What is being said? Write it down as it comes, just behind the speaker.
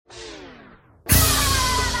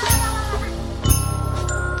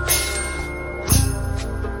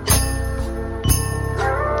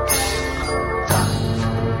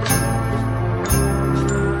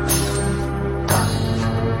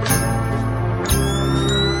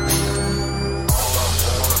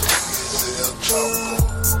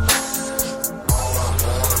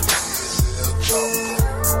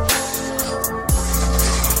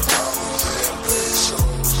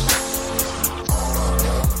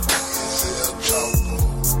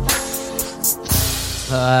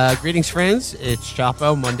Greetings, friends. It's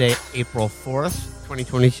Chapo, Monday, April 4th,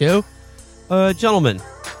 2022. Gentlemen,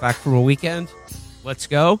 back from a weekend. Let's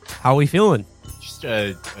go. How are we feeling? Just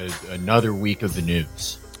another week of the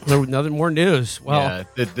news. Another more news. Well,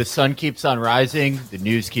 yeah, the sun keeps on rising. The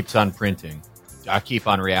news keeps on printing. I keep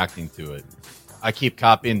on reacting to it. I keep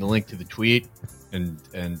copying the link to the tweet and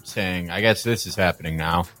saying, I guess this is happening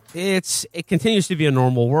now. it continues to be a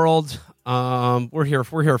normal world. We're here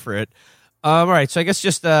for it. All right, so I guess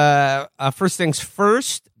just first things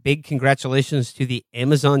first, big congratulations to the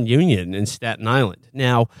Amazon union in Staten Island.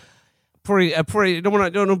 Now, before don't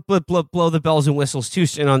want to blow the bells and whistles too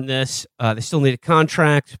soon on this. They still need a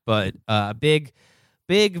contract, but big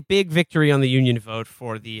victory on the union vote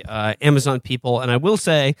for the Amazon people. And I will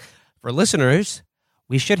say, for listeners,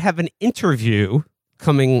 we should have an interview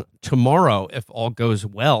coming tomorrow if all goes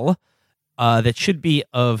well. That should be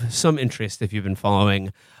of some interest if you've been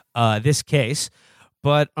following this case.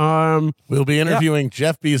 But we'll be interviewing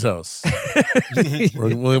Jeff Bezos.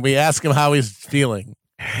 We'll be asking him how he's feeling.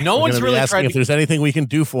 No one's really asking if there's anything we can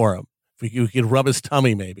do for him. If we could rub his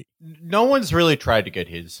tummy, maybe. No one's really tried to get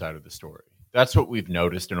his side of the story. That's what we've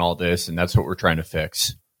noticed in all this, and that's what we're trying to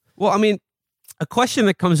fix. Well, I mean, a question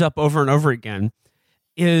that comes up over and over again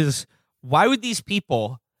is why would these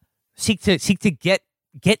people seek to get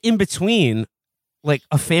in between like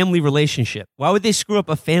a family relationship? Why would they screw up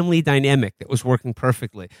a family dynamic that was working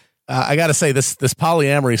perfectly? I got to say, this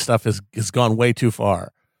polyamory stuff has gone way too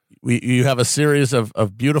far. You have a series of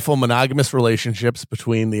beautiful monogamous relationships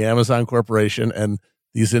between the Amazon Corporation and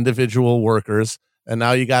these individual workers, and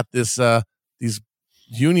now you got these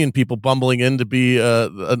union people bumbling in to be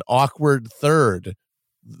an awkward third.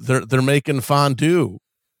 They're making fondue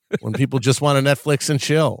when people just want to Netflix and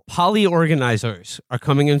chill. Poly organizers are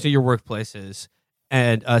coming into your workplaces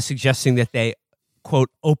and suggesting that they,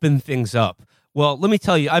 quote, open things up. Well, let me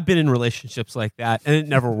tell you, I've been in relationships like that, and it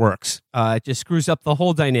never works. It just screws up the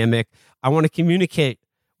whole dynamic. I want to communicate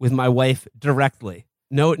with my wife directly.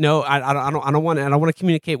 No, I don't want to. And I want to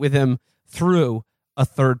communicate with him through a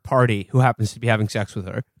third party who happens to be having sex with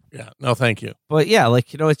her. Yeah, no, thank you. But yeah,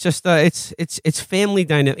 like, it's just it's family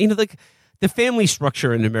dynamic. Like the family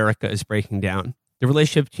structure in America is breaking down. The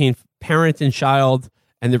relationship between parent and child,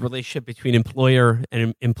 and the relationship between employer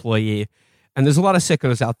and employee. And there's a lot of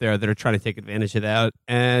sickos out there that are trying to take advantage of that.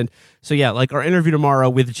 And so, yeah, like our interview tomorrow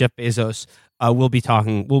with Jeff Bezos, we'll be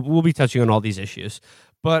touching on all these issues.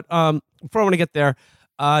 But before I want to get there,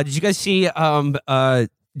 did you guys see Jen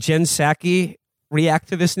Psaki react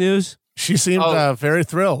to this news? She seemed very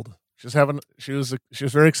thrilled. She was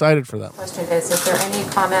very excited for that. Question is there any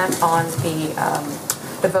comment on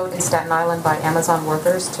the vote in Staten Island by Amazon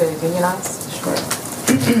workers to unionize? Sure.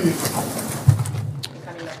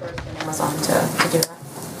 Amazon to do that?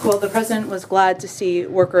 Well, the president was glad to see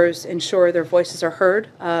workers ensure their voices are heard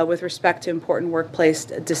with respect to important workplace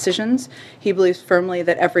decisions. He believes firmly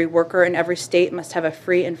that every worker in every state must have a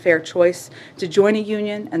free and fair choice to join a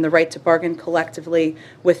union and the right to bargain collectively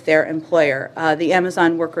with their employer. The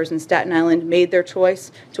Amazon workers in Staten Island made their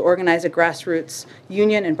choice to organize a grassroots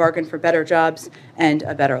union and bargain for better jobs and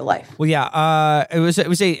a better life. Well, yeah, it was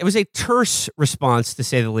a terse response, to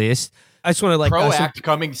say the least. I just want to PRO-Act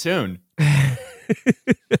coming soon.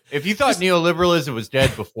 If you thought neoliberalism was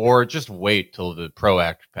dead before, just wait till the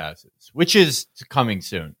PRO-Act passes, which is coming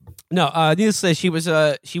soon. No, needless to say, she made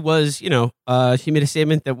a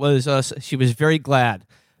statement that was she was very glad.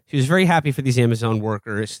 She was very happy for these Amazon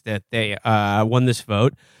workers that they won this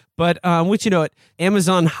vote. But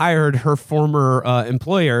Amazon hired her former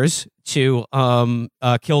employers to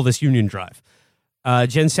kill this union drive.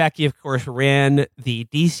 Jen Psaki, of course, ran the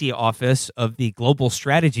D.C. office of the Global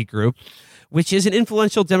Strategy Group, which is an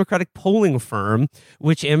influential Democratic polling firm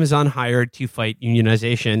which Amazon hired to fight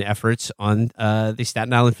unionization efforts on the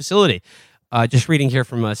Staten Island facility. Just reading here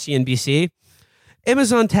from CNBC.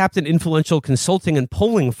 Amazon tapped an influential consulting and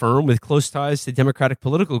polling firm with close ties to Democratic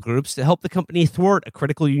political groups to help the company thwart a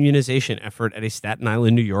critical unionization effort at a Staten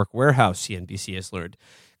Island, New York warehouse, CNBC has learned.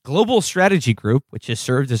 Global Strategy Group, which has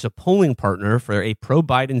served as a polling partner for a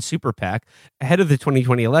pro-Biden super PAC ahead of the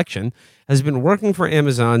 2020 election, has been working for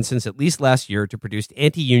Amazon since at least last year to produce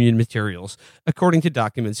anti-union materials, according to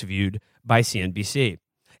documents viewed by CNBC.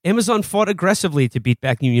 Amazon fought aggressively to beat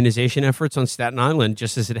back unionization efforts on Staten Island,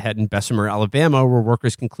 just as it had in Bessemer, Alabama, where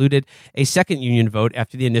workers concluded a second union vote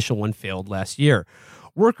after the initial one failed last year.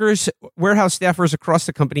 Warehouse staffers across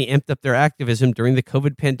the company amped up their activism during the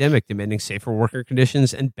COVID pandemic, demanding safer worker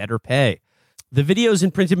conditions and better pay. The videos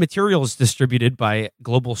and printed materials distributed by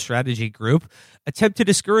Global Strategy Group attempt to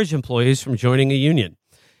discourage employees from joining a union.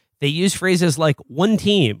 They use phrases like one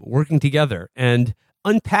team working together and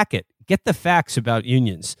Unpack it. Get the facts about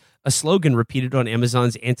unions. A slogan repeated on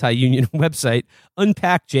Amazon's anti-union website,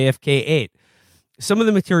 Unpack JFK 8. Some of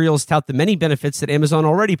the materials tout the many benefits that Amazon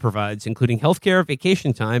already provides, including healthcare,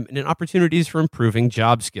 vacation time, and opportunities for improving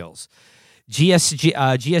job skills.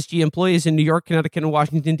 GSG employees in New York, Connecticut, and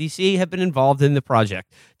Washington, D.C. have been involved in the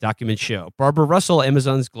project, documents show. Barbara Russell,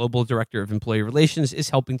 Amazon's Global Director of Employee Relations, is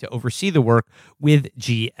helping to oversee the work with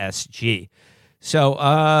GSG. So,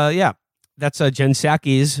 that's Jen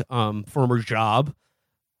Psaki's former job.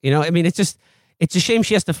 I mean, it's a shame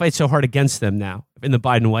she has to fight so hard against them now in the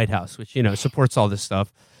Biden White House, which, supports all this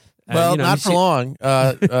stuff. Well, not for long.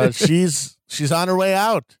 She's on her way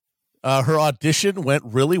out. Her audition went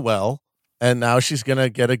really well. And now she's going to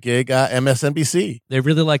get a gig at MSNBC. They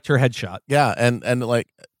really liked her headshot. Yeah, and like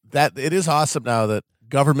that, it is awesome now that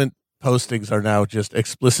government postings are now just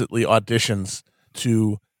explicitly auditions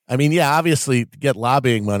to, obviously to get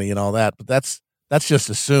lobbying money and all that, but that's just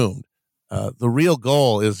assumed. The real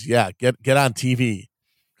goal is, get on TV.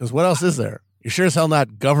 Because what else is there? You're sure as hell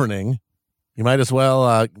not governing. You might as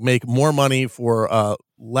well make more money for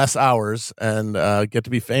less hours and get to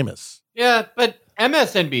be famous. Yeah, but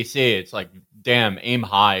MSNBC, it's like, damn, aim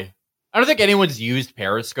high. I don't think anyone's used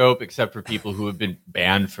Periscope except for people who have been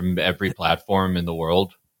banned from every platform in the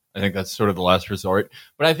world. I think that's sort of the last resort.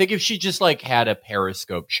 But I think if she just had a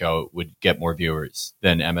Periscope show, it would get more viewers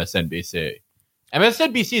than MSNBC.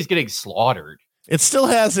 MSNBC is getting slaughtered. It still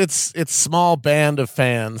has its small band of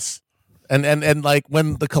fans. And like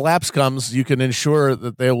when the collapse comes, you can ensure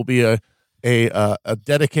that there will be a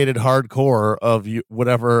dedicated hardcore of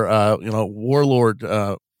whatever warlord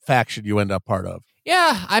faction you end up part of.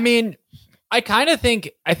 Yeah, I think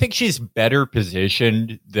she's better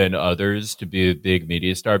positioned than others to be a big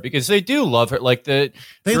media star because they do love her. Like they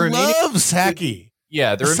love Psaki.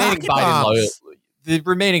 Yeah, the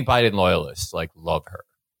remaining Biden loyalists love her,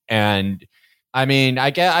 and I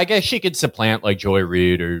guess she could supplant Joy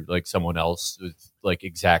Reid or someone else with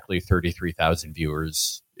exactly 33,000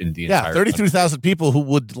 viewers. In the entire 33,000 people who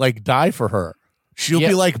would die for her. She'll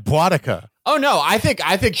be like Boudica. Oh no, I think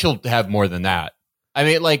she'll have more than that. I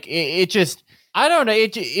mean, it just, I don't know.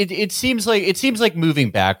 It seems like moving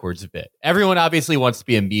backwards a bit. Everyone obviously wants to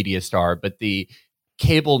be a media star, but the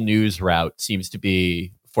cable news route seems to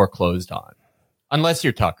be foreclosed on, unless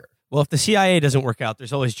you're Tucker. Well, if the CIA doesn't work out,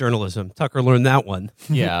 there's always journalism. Tucker learned that one.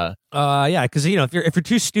 Yeah. Because if you're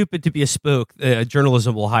too stupid to be a spook,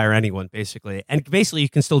 journalism will hire anyone basically, and basically you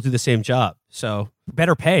can still do the same job. So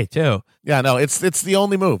better pay too. Yeah, no, it's the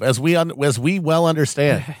only move as we well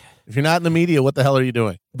understand. If you're not in the media, what the hell are you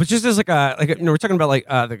doing? But just as we're talking about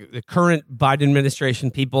the current Biden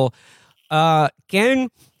administration people, gang,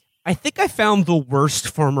 I think I found the worst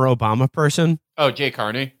former Obama person. Oh, Jay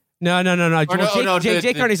Carney. No.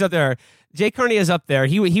 Jay Carney's up there. Jay Carney is up there.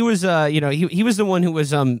 He was he was the one who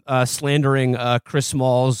was slandering Chris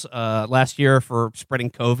Smalls last year for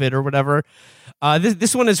spreading COVID or whatever.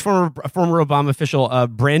 This one is former Obama official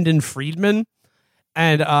Brandon Friedman,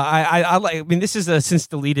 and this is a since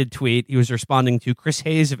deleted tweet. He was responding to Chris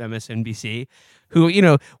Hayes of MSNBC,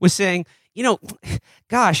 who was saying,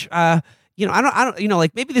 gosh. I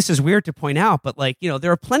don't, maybe this is weird to point out, but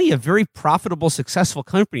there are plenty of very profitable, successful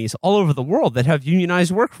companies all over the world that have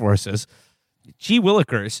unionized workforces. Gee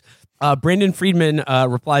willikers. Brandon Friedman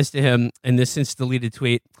replies to him in this since deleted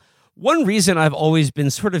tweet. One reason I've always been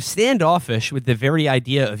sort of standoffish with the very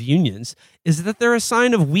idea of unions is that they're a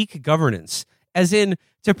sign of weak governance, as in,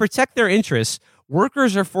 to protect their interests,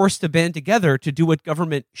 workers are forced to band together to do what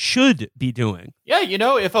government should be doing. Yeah,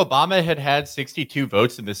 if Obama had 62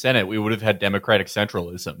 votes in the Senate, we would have had democratic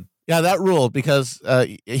centralism. Yeah, that ruled because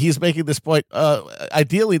he's making this point.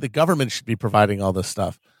 Ideally, the government should be providing all this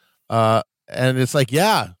stuff. And it's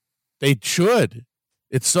they should.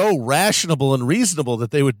 It's so rational and reasonable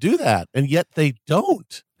that they would do that, and yet they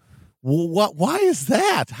don't. Why is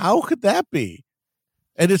that? How could that be?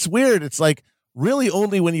 And it's weird. It's really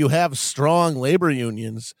only when you have strong labor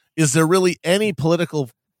unions is there really any political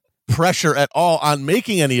pressure at all on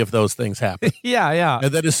making any of those things happen. Yeah.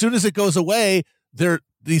 And then as soon as it goes away, the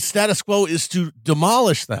status quo is to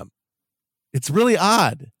demolish them. It's really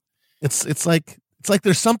odd. It's like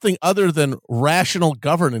there's something other than rational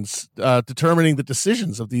governance determining the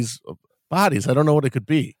decisions of these bodies. I don't know what it could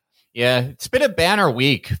be. Yeah, it's been a banner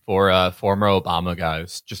week for former Obama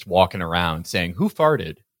guys just walking around saying, "Who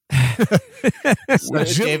farted?"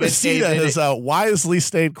 Jim Messina has wisely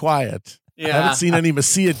stayed quiet. Yeah. I haven't seen any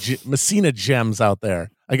Messina gems out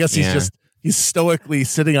there. I guess he's stoically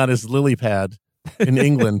sitting on his lily pad in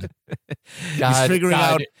England. He's figuring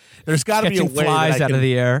out there's got to be a way flies out of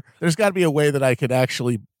the air. There's got to be a way that I could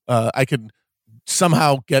actually I could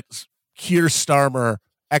somehow get Keir Starmer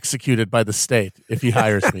executed by the state if he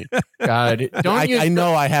hires me. God, I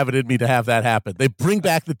know I have it in me to have that happen. They bring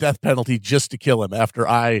back the death penalty just to kill him after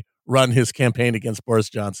I run his campaign against Boris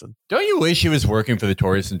Johnson. Don't you wish he was working for the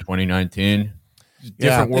Tories in 2019? They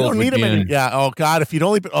don't need him anymore. Yeah. Oh God, if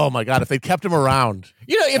they kept him around.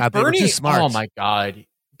 If God, Bernie, smart. oh my God,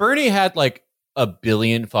 Bernie had like $1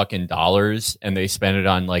 billion fucking dollars, and they spent it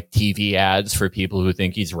on like TV ads for people who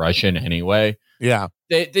think he's Russian anyway. Yeah.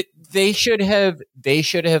 They should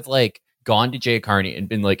have like gone to Jay Carney and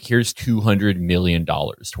been like, here's $200 million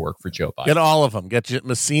to work for Joe Biden. Get all of them. Get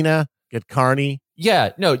Messina. Get Carney.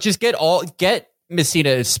 Yeah, no, just get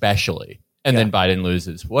Messina especially, and then Biden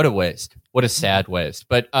loses. What a waste. What a sad waste.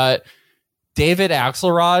 But David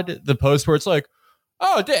Axelrod, the post where it's like,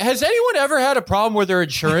 oh, has anyone ever had a problem where their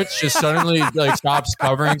insurance just suddenly like stops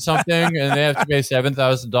covering something and they have to pay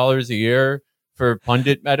 $7,000 a year for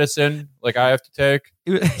pundit medicine like I have to take?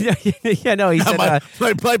 Yeah, no, he said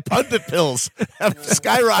my pundit pills have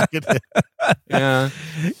skyrocketed. Yeah,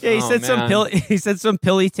 he said some pill. He said some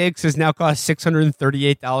pill he takes has now cost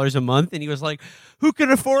 $638 a month, and he was like, "Who can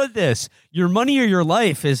afford this? Your money or your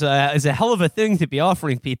life is a hell of a thing to be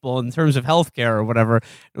offering people in terms of healthcare or whatever."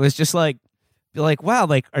 It was just like, wow,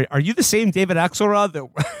 like are you the same David Axelrod that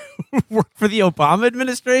worked for the Obama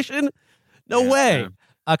administration? No way. Yeah.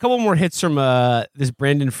 A couple more hits from this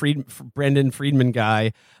Brandon Friedman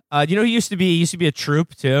guy. He used to be a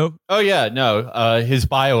troop too. Oh yeah, no. His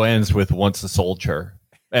bio ends with "once a soldier,"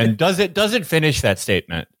 and doesn't finish that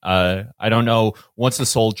statement. I don't know. Once a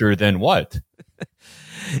soldier, then what?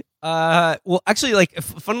 Well, actually, like,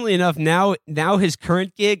 funnily enough, now his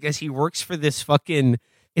current gig, as he works for this fucking,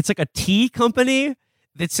 it's like a tea company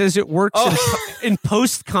that says it works in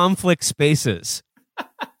post-conflict spaces.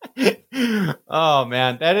 Oh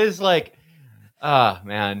man, that is like,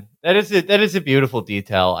 man, that is a beautiful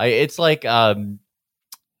detail. It's like,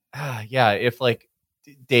 if like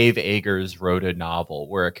Dave Eggers wrote a novel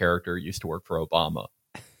where a character used to work for Obama,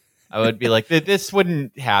 I would be like, this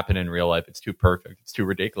wouldn't happen in real life. It's too perfect. It's too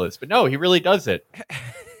ridiculous. But no, he really does it.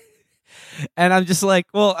 And I'm just like,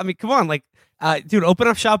 well, I mean, come on, like, dude, open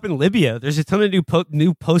up shop in Libya. There's a ton of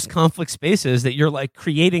new post-conflict spaces that you're like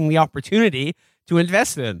creating the opportunity to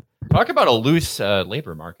invest in. Talk about a loose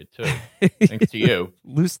labor market too. Thanks to you.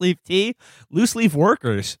 Loose leaf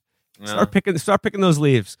workers. Yeah. Start picking those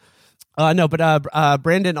leaves. But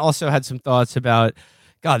Brandon also had some thoughts about,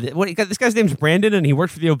 God, this guy's name's Brandon, and he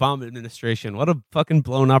worked for the Obama administration. What a fucking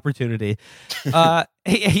blown opportunity.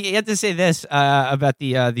 He had to say this about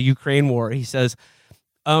the Ukraine war. He says,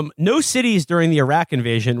 no cities during the Iraq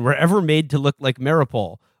invasion were ever made to look like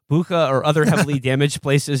Mariupol, Bucha, or other heavily damaged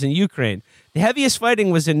places in Ukraine. The heaviest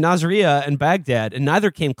fighting was in Nasiriyah and Baghdad, and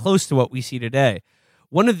neither came close to what we see today.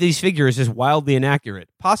 One of these figures is wildly inaccurate,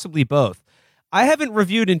 possibly both. I haven't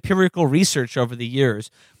reviewed empirical research over the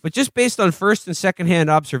years, but just based on first and secondhand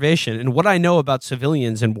observation and what I know about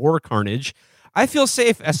civilians and war carnage, I feel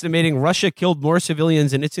safe estimating Russia killed more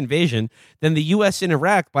civilians in its invasion than the U.S. in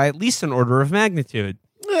Iraq by at least an order of magnitude.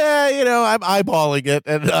 Yeah, I'm eyeballing it,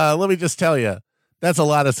 and let me just tell you, that's a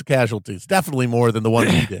lot of casualties. Definitely more than the one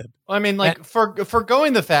he did. Well, I mean, like,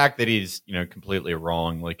 forgoing the fact that he's completely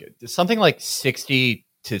wrong, like something like 60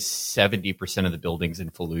 to 70% of the buildings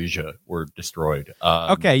in Fallujah were destroyed.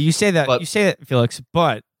 Okay, you say that, Felix,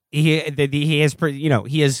 but he has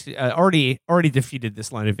already defeated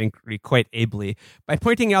this line of inquiry quite ably by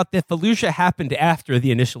pointing out that Fallujah happened after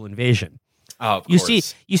the initial invasion. Oh, of course.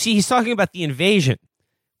 You see, he's talking about the invasion,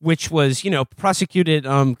 which was prosecuted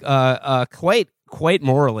quite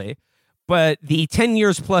morally, but the 10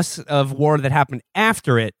 years plus of war that happened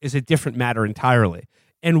after it is a different matter entirely,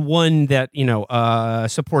 and one that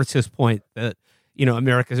supports his point that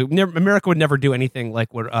America would never do anything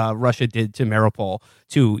like what Russia did to Mariupol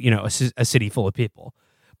to a city full of people.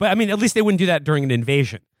 But I mean, at least they wouldn't do that during an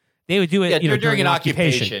invasion. They would do it during an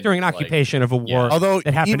occupation. During an occupation of a war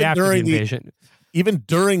that happened after the invasion. Even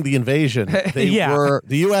during the invasion, the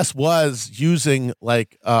U.S. was using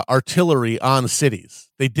artillery on cities.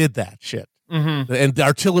 They did that shit. Mm-hmm. And the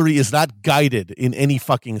artillery is not guided in any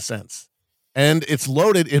fucking sense. And it's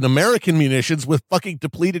loaded in American munitions with fucking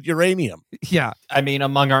depleted uranium. Yeah. I mean,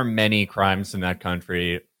 among our many crimes in that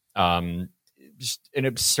country, just an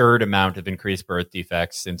absurd amount of increased birth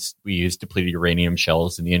defects since we used depleted uranium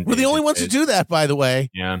shells in the invasion. We're the only ones who do that, by the way.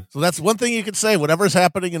 Yeah. So that's one thing you can say. Whatever's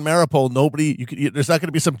happening in Mariupol, there's not going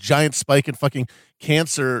to be some giant spike in fucking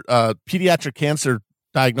cancer, pediatric cancer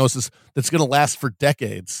diagnosis that's going to last for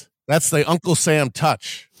decades. That's the Uncle Sam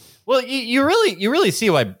touch. Well, you really see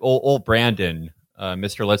why old Brandon,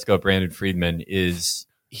 Mr. Let's Go Brandon Friedman, is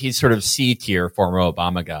he's sort of C tier former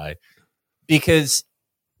Obama guy, because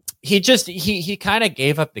he kind of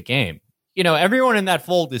gave up the game. You know, everyone in that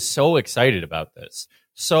fold is so excited about this,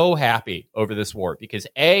 so happy over this war, because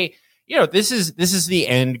this is the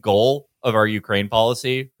end goal of our Ukraine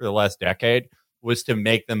policy for the last decade, was to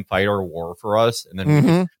make them fight our war for us, and then we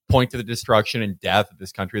can point to the destruction and death of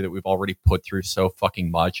this country that we've already put through so fucking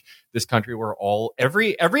much. This country where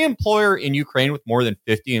every employer in Ukraine with more than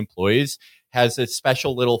 50 employees has a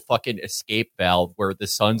special little fucking escape valve where the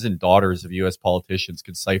sons and daughters of U.S. politicians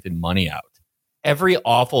could siphon money out. Every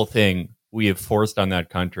awful thing we have forced on that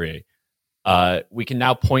country, we can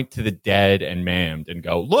now point to the dead and maimed and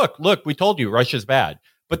go, look, we told you Russia's bad.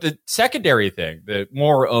 But the secondary thing, the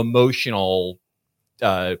more emotional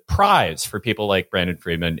prize for people like Brandon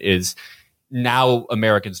Friedman, is now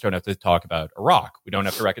Americans don't have to talk about Iraq. We don't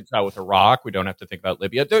have to reconcile with Iraq. We don't have to think about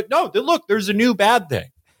Libya. Look, there's a new bad thing,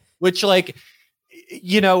 which, like,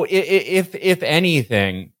 you know, if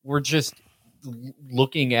anything, we're just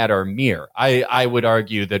looking at our mirror. I would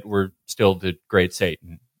argue that we're still the great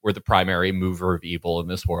Satan. We're the primary mover of evil in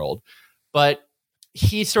this world. But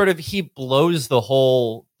he blows the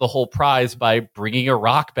whole prize by bringing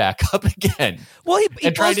Iraq back up again. Well,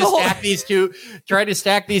 he trying to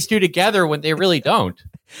stack these two together when they really don't.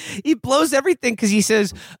 He blows everything because he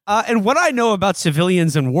says, and what I know about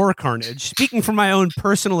civilians and war carnage, speaking from my own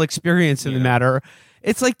personal experience in the matter,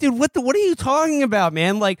 it's like, dude, what are you talking about,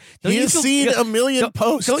 man? Like, you've seen a million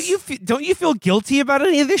posts. Don't you feel guilty about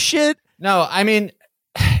any of this shit? No, I mean,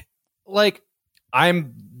 like,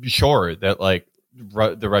 I'm sure that, like,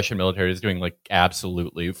 the Russian military is doing, like,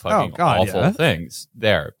 absolutely fucking awful things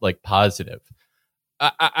there, like, positive.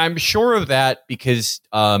 I'm sure of that because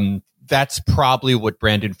that's probably what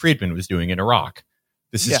Brandon Friedman was doing in Iraq.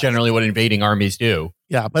 This is generally what invading armies do.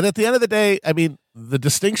 Yeah, but at the end of the day, I mean, the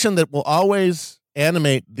distinction that will always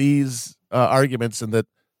animate these arguments and that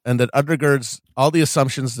undergirds all the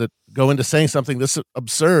assumptions that go into saying something this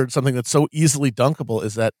absurd, something that's so easily dunkable,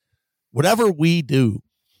 is that whatever we do,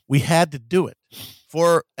 we had to do it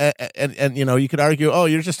for, and you know, you could argue, oh,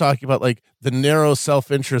 you're just talking about, like, the narrow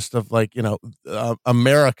self-interest of, like, you know,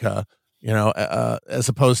 America, you know, as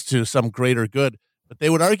opposed to some greater good. But they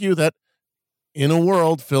would argue that in a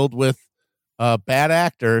world filled with bad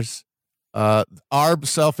actors, our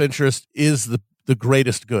self-interest is the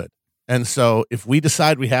greatest good. And so if we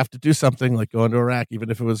decide we have to do something like go into Iraq, even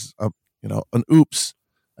if it was, you know, an oops,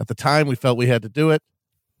 at the time we felt we had to do it,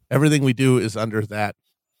 everything we do is under that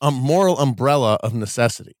moral umbrella of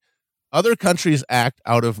necessity. Other countries act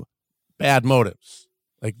out of bad motives,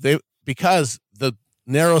 because the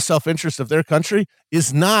narrow self-interest of their country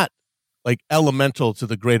is not, like, elemental to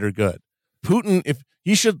the greater good. Putin, if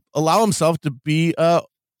he should allow himself to be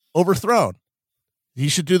overthrown, he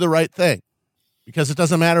should do the right thing, because it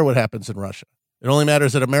doesn't matter what happens in Russia. It only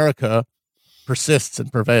matters that America persists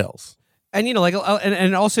and prevails. And, you know, like,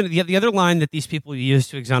 and also the other line that these people use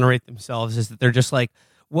to exonerate themselves is that they're just like,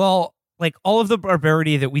 well, like, all of the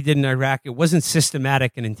barbarity that we did in Iraq, it wasn't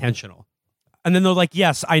systematic and intentional. And then they're like,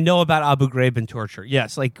 yes, I know about Abu Ghraib and torture.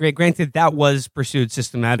 Yes, like, granted, that was pursued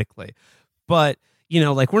systematically. But, you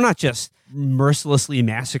know, like, we're not just mercilessly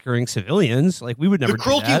massacring civilians. Like, we would never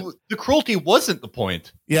do that. The cruelty wasn't the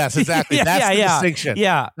point. Yes, exactly. That's the distinction.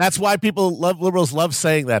 Yeah. That's why liberals love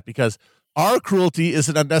saying that, because our cruelty is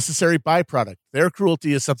an unnecessary byproduct. Their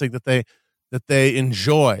cruelty is something that they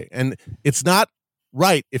enjoy. And it's not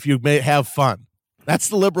right if you may have fun. That's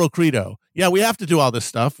the liberal credo. Yeah, we have to do all this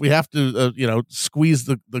stuff. We have to, you know, squeeze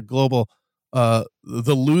the global, the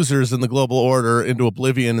losers in the global order into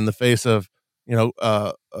oblivion in the face of, you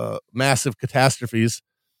know, massive catastrophes,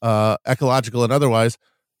 ecological and otherwise.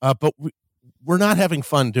 But we're not having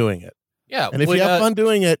fun doing it. Yeah. And if you have fun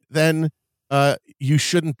doing it, then you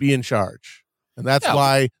shouldn't be in charge. And that's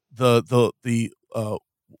why the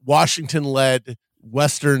Washington-led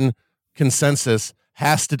Western consensus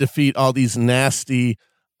has to defeat all these nasty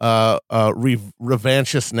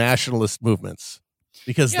revanchist nationalist movements,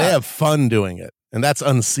 because they have fun doing it, and that's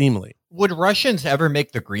unseemly. Would Russians ever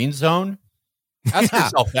make the green zone? Ask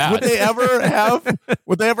yourself that. Would they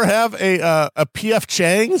ever have a PF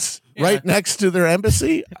Chang's right next to their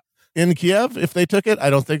embassy in Kiev if they took it? I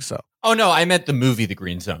don't think so. Oh no, I meant the movie The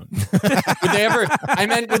Green Zone. Would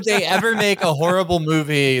they ever make a horrible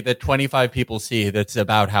movie that 25 people see that's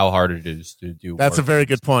about how hard it is to do? That's a very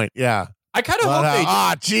good point. Yeah. I kind of hope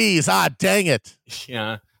they dang it.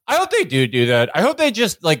 Yeah. I hope they do that. I hope they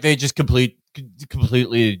just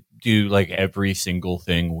completely do, like, every single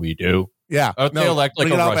thing we do. Yeah. I hope they elect, like,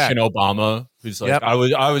 a Russian Obama who's like,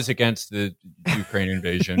 I was against the Ukraine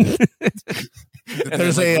invasion. And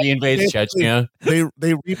then, like, he invades Chechnya.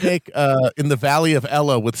 They remake In the Valley of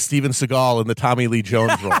Ella with Steven Seagal in the Tommy Lee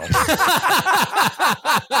Jones role.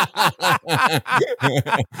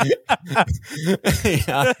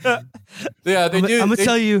 Yeah, they do. I'm gonna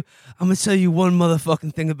tell you one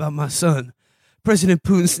motherfucking thing about my son. President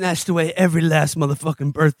Putin snatched away every last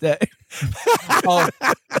motherfucking birthday. Oh,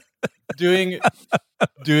 doing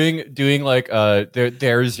like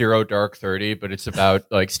there's Zero Dark 30, but it's about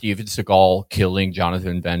like Steven Seagal killing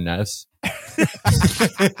Jonathan Van Ness.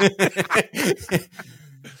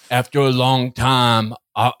 After a long time,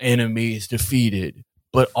 our enemy is defeated,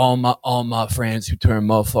 but all my friends who turned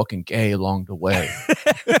motherfucking gay along the way.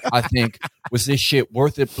 I think, was this shit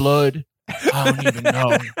worth it, blood? I don't even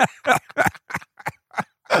know.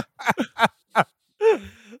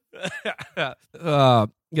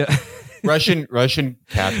 Yeah. Russian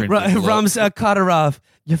Catherine. Ramzan Kadyrov,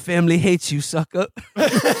 your family hates you, sucker.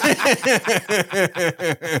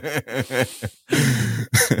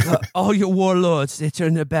 All your warlords, they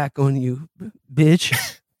turn their back on you,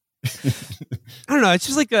 bitch. I don't know. It's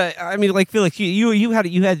just like I mean, like Felix, you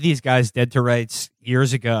had these guys dead to rights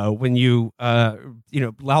years ago when you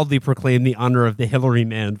loudly proclaimed the honor of the Hillary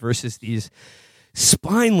man versus these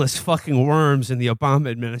spineless fucking worms in the Obama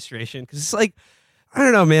administration. Because it's like, I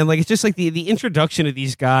don't know, man. Like, it's just like the introduction of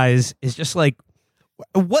these guys is just like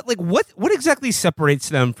what exactly separates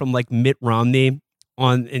them from like Mitt Romney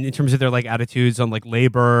in terms of their like attitudes on like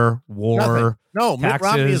labor, war, Nothing. No, taxes, Mitt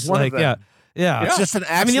Romney is one like of them. yeah. It's just an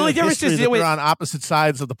accident. the only difference is that they're on opposite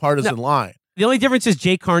sides of the partisan line. The only difference is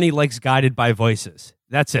Jay Carney likes Guided by Voices.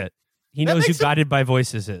 That's it. He That knows who makes him- Guided by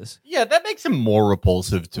Voices is. Yeah, that makes him more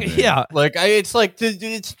repulsive to me. Yeah. Like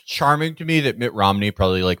it's charming to me that Mitt Romney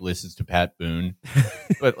probably like listens to Pat Boone,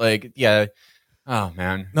 but like, yeah, oh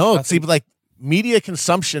man, No, see, but like media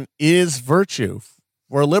consumption is virtue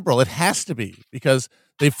for a liberal. It has to be because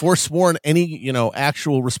they've forsworn any,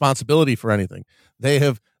 actual responsibility for anything. They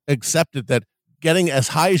have accepted that getting as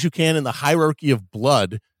high as you can in the hierarchy of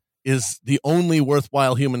blood is the only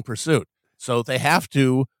worthwhile human pursuit. So they have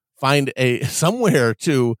to find somewhere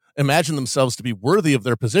to imagine themselves to be worthy of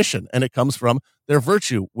their position. And it comes from their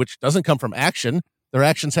virtue, which doesn't come from action. Their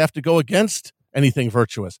actions have to go against anything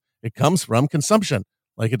virtuous. It comes from consumption,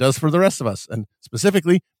 like it does for the rest of us, and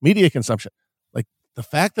specifically media consumption. Like the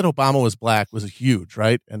fact that Obama was black was huge,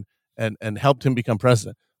 right? And helped him become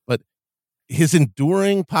president. But his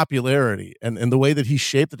enduring popularity and the way that he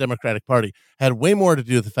shaped the Democratic Party had way more to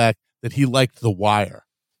do with the fact that he liked The Wire.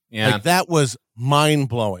 yeah. Like that was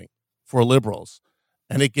mind-blowing for liberals.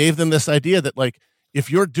 And it gave them this idea that like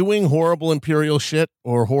if you're doing horrible imperial shit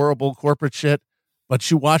or horrible corporate shit, but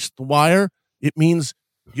you watch The Wire, it means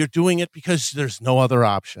you're doing it because there's no other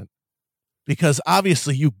option. Because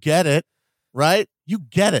obviously you get it, right? You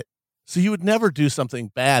get it. So you would never do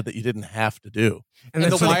something bad that you didn't have to do. And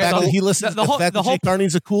And the so the Wire- fact that he listens, the fact that Jay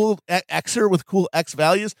Carney's a cool Xer with cool X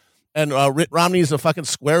values, and Mitt Romney's a fucking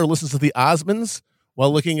square who listens to the Osmonds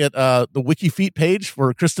while looking at the WikiFeet page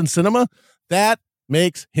for Kristen Cinema, that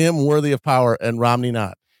makes him worthy of power and Romney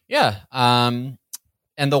not. Yeah. And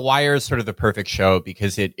The Wire is sort of the perfect show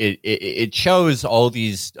because it shows all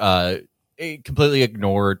these completely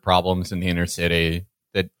ignored problems in the inner city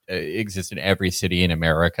that exist in every city in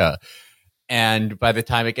America. And by the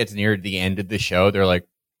time it gets near the end of the show, they're like,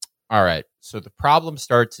 all right, so the problem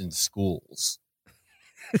starts in schools.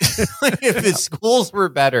 If the schools were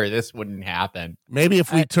better, this wouldn't happen. Maybe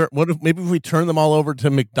if we maybe if we turn them all over to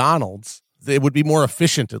McDonald's, they would be more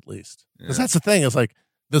efficient at least. Because that's the thing, is like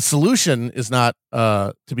the solution is not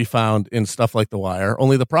to be found in stuff like The Wire,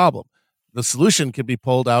 only the problem. The solution can be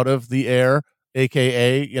pulled out of the air,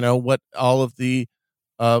 aka, what all of the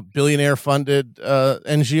billionaire funded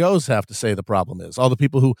NGOs have to say the problem is. All the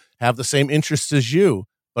people who have the same interests as you,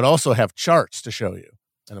 but also have charts to show you.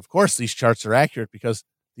 And of course, these charts are accurate because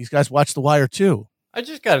these guys watch The Wire too. I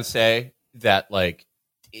just got to say that, like,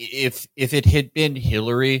 if it had been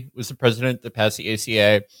Hillary was the president that passed the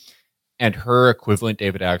ACA and her equivalent,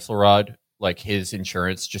 David Axelrod, like his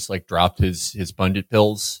insurance just like dropped his pundit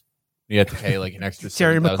pills. You had to pay like an extra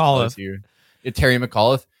Terry $7,000 McAuliffe. a year. Terry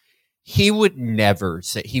McAuliffe. He would never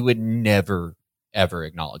ever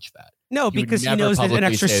acknowledge that. No, He would because he never knows that an publicly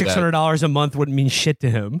extra say that. $600 a month wouldn't mean shit to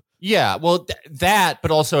him. Yeah, well, that,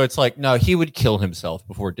 but also it's like, no, he would kill himself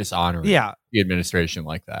before dishonoring Yeah, the administration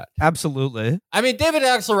like that. absolutely. I mean, David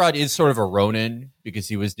Axelrod is sort of a Ronin because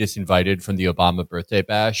he was disinvited from the Obama birthday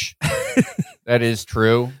bash. That is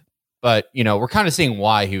true. But, we're kind of seeing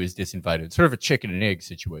why he was disinvited. Sort of a chicken and egg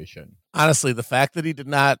situation. Honestly, the fact that he did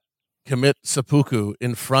not commit seppuku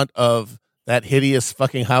in front of that hideous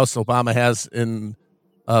fucking house Obama has in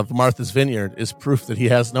of Martha's Vineyard is proof that he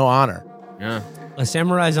has no honor. Yeah. A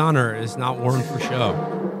samurai's honor is not worn for show.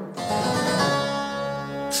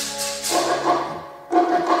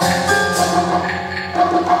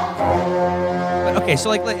 Okay, so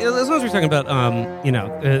like as long as we're talking about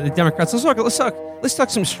the Democrats, let's talk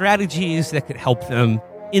some strategies that could help them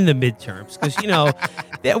in the midterms, because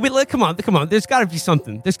come on, there's got to be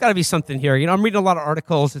something here. I'm reading a lot of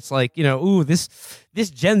articles. It's like, this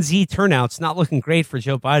Gen Z turnout's not looking great for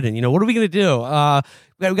Joe Biden. What are we going to do?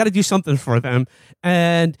 We got to do something for them.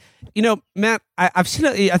 And Matt, I've seen.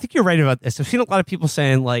 I think you're right about this. I've seen a lot of people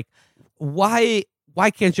saying like, why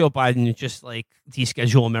can't Joe Biden just like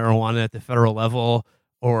deschedule marijuana at the federal level,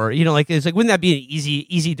 or it's like, wouldn't that be an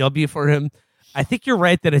easy W for him? I think you're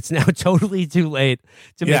right that it's now totally too late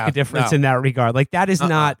to make a difference in that regard. Like that is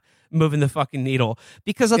not moving the fucking needle,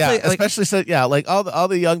 because like all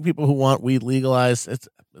the young people who want weed legalized, it's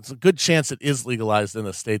a good chance it is legalized in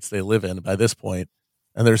the states they live in by this point.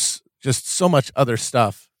 And there's just so much other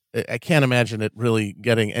stuff. I can't imagine it really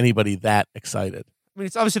getting anybody that excited. I mean,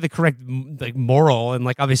 it's obviously the correct moral, and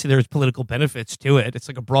like obviously there's political benefits to it. It's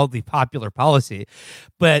like a broadly popular policy,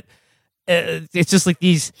 but it's just like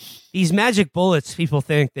these magic bullets. People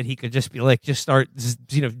think that he could just be like, just start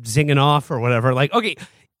zinging off or whatever. Like, okay,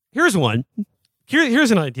 here's one.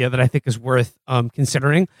 Here's an idea that I think is worth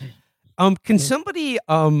considering. Can somebody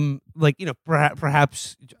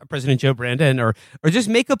perhaps President Joe Brandon or just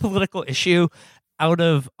make a political issue out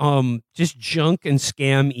of just junk and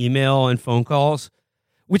scam email and phone calls,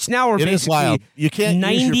 which now are basically wild. You can't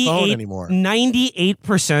use your phone anymore.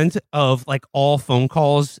 98% of like all phone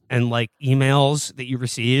calls and like emails that you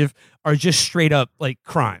receive are just straight up like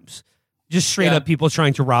crimes, just straight up people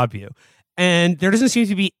trying to rob you. And there doesn't seem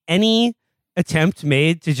to be any attempt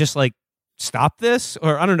made to just like stop this,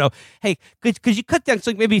 or I don't know. Hey, could you cut down to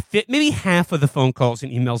like maybe half of the phone calls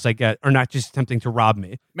and emails I get are not just attempting to rob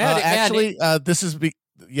me? This is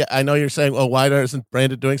I know you're saying, oh, why isn't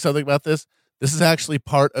Brandon doing something about this? This is actually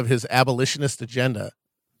part of his abolitionist agenda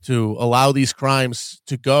to allow these crimes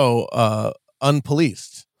to go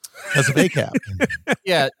unpoliced because of ACAB.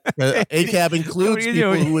 Yeah. ACAB includes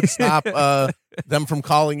people who would stop them from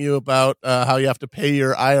calling you about how you have to pay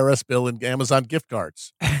your IRS bill in Amazon gift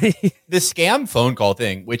cards. The scam phone call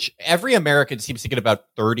thing, which every American seems to get about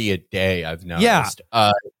 30 a day, I've noticed.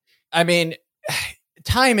 Yeah. I mean,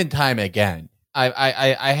 time and time again,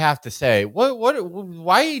 I have to say,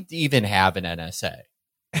 why even have an NSA?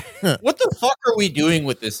 What the fuck are we doing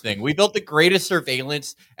with this thing? We built the greatest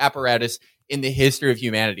surveillance apparatus in the history of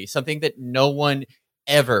humanity, something that no one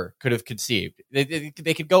ever could have conceived. They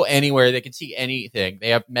could go anywhere. They could see anything. They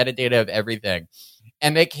have metadata of everything,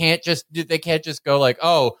 and they can't just go like,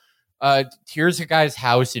 oh, here's a guy's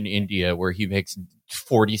house in India where he makes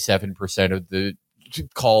 47% of the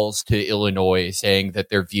calls to Illinois saying that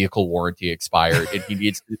their vehicle warranty expired and he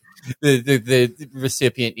needs the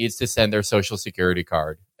recipient needs to send their social security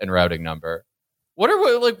card and routing number. What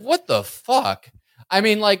the fuck? I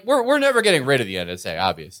mean, like, we're never getting rid of the NSA,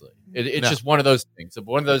 obviously. It's just one of those things.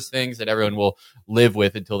 One of those things that everyone will live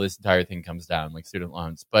with until this entire thing comes down, like student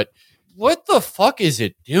loans. But what the fuck is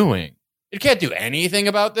it doing? It can't do anything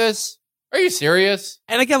about this. Are you serious?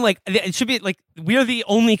 And again, like, it should be like, we are the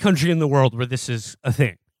only country in the world where this is a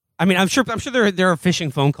thing. I mean, I'm sure there are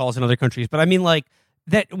phishing phone calls in other countries, but I mean, like,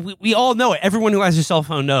 that we all know it. Everyone who has a cell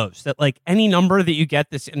phone knows that, like, any number that you get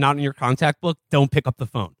that's not in your contact book, don't pick up the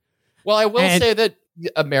phone. Well, I will say that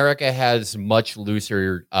America has much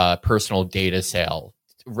looser personal data sale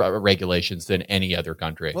regulations than any other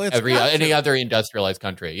country. Well, any other industrialized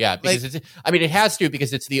country. Yeah, because it has to,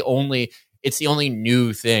 because it's the only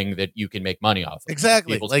new thing that you can make money off of.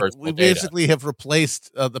 Exactly. Like, we basically have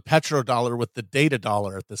replaced the petrodollar with the data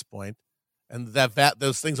dollar at this point, and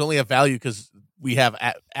those things only have value because we have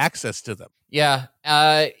access to them. Yeah.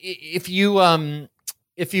 If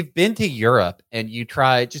you've been to Europe and you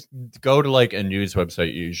just go to like a news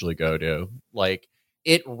website you usually go to, like,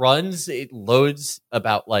 it loads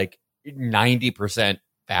about like 90%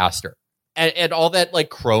 faster. And all that like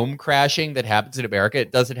Chrome crashing that happens in America,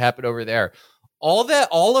 it doesn't happen over there.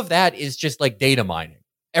 All of that is just like data mining.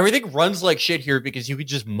 Everything runs like shit here because you could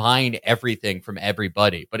just mine everything from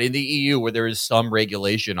everybody. But in the EU, where there is some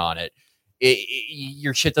regulation on it,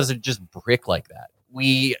 your shit doesn't just brick like that.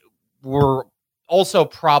 We're also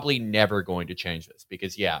probably never going to change this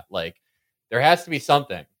because, like, there has to be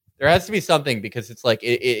something. There has to be something, because it's like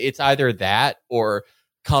it's either that or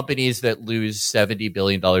companies that lose $70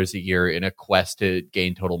 billion a year in a quest to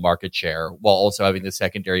gain total market share while also having the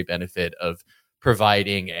secondary benefit of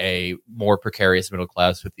providing a more precarious middle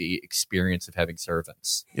class with the experience of having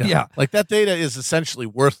servants. Yeah. Like that data is essentially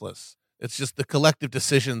worthless. It's just the collective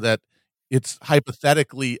decision that it's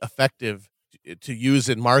hypothetically effective to use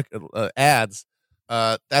in market ads.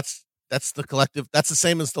 That's the collective. That's the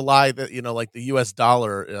same as the lie that, like the US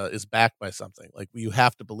dollar is backed by something. Like you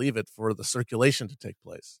have to believe it for the circulation to take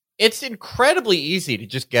place. It's incredibly easy to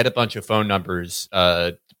just get a bunch of phone numbers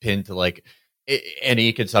pinned to like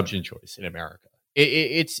any consumption choice in America.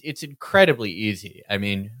 It's incredibly easy. I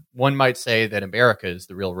mean, one might say that America is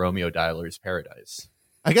the real Romeo dialer's paradise.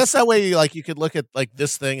 I guess that way, like you could look at like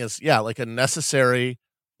this thing as like a necessary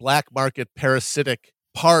black market parasitic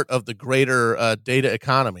part of the greater data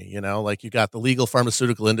economy. Like you got the legal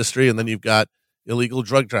pharmaceutical industry, and then you've got illegal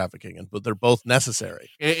drug trafficking, but they're both necessary.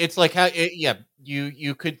 It's like how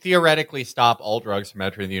you could theoretically stop all drugs from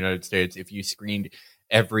entering the United States if you screened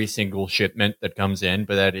every single shipment that comes in,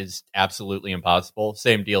 but that is absolutely impossible.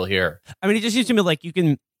 Same deal here. I mean, it just seems to me like you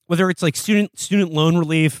can, whether it's like student loan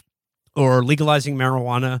relief or legalizing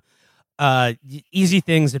marijuana, easy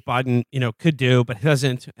things that Biden, could do, but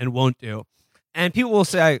hasn't and won't do. And people will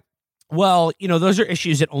say, well, those are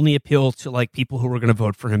issues that only appeal to like people who are going to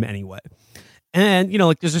vote for him anyway. And,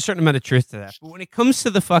 like there's a certain amount of truth to that. But when it comes to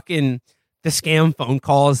the scam phone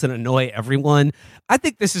calls that annoy everyone, I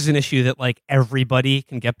think this is an issue that like everybody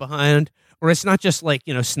can get behind, or it's not just like,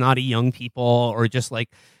 snotty young people or just like,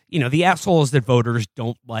 the assholes that voters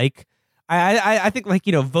don't like. I think like,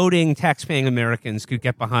 voting tax-paying Americans could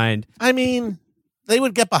get behind. I mean, they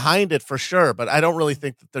would get behind it for sure, but I don't really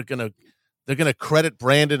think that they're going to credit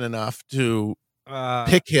Brandon enough to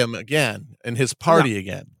pick him again and his party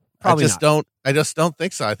again. Probably I just don't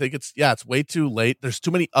think so. I think it's way too late. There's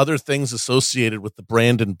too many other things associated with the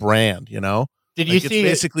Brandon brand, Did like you see it's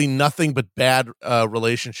basically nothing but bad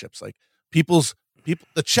relationships. Like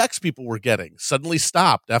the checks people were getting suddenly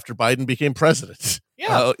stopped after Biden became president.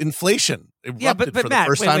 Yeah. Inflation erupted but for Matt,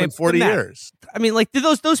 the first time in 40 years. I mean, like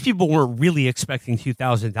those people weren't really expecting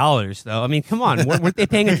 $2,000 though. I mean, come on, weren't they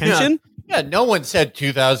paying attention? Yeah, no one said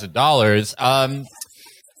 $2,000.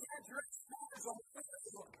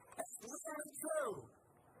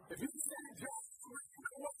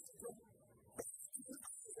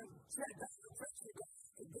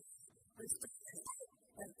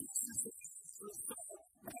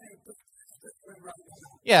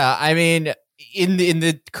 Yeah, I mean, in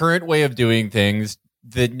the current way of doing things,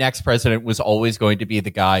 the next president was always going to be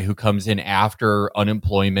the guy who comes in after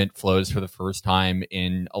unemployment flows for the first time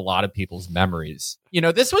in a lot of people's memories.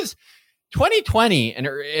 This was 2020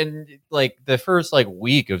 and like the first like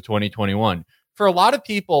week of 2021. For a lot of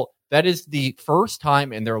people, that is the first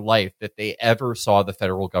time in their life that they ever saw the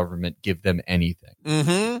federal government give them anything.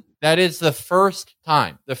 Mm-hmm. That is the first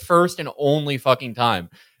time, the first and only fucking time.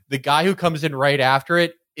 The guy who comes in right after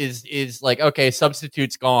it is like, okay,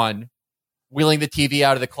 substitute's gone, wheeling the TV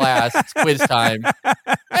out of the class, it's quiz time.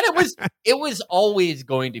 And it was always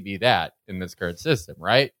going to be that in this current system,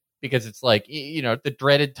 right? Because it's like, the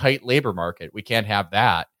dreaded tight labor market. We can't have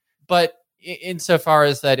that. But insofar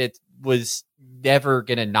as that it was never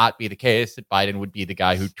going to not be the case that Biden would be the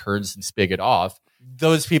guy who turns the spigot off,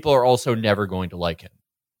 those people are also never going to like him.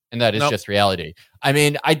 And that is just reality. I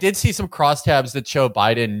mean, I did see some crosstabs that show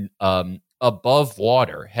Biden above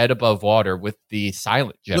water, head above water with the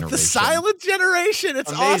silent generation. With the silent generation.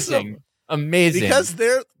 It's awesome. Amazing. Because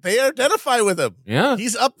they identify with him. Yeah.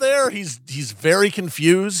 He's up there. He's very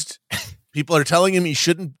confused. People are telling him he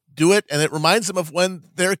shouldn't do it. And it reminds them of when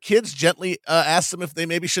their kids gently ask them if they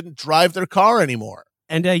maybe shouldn't drive their car anymore.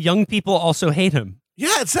 And young people also hate him.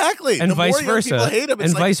 Yeah, exactly. And the vice more young versa. people hate him,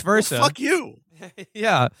 it's and like, vice versa. Well, fuck you.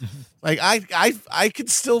 Yeah. Like I could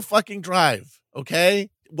still fucking drive. Okay.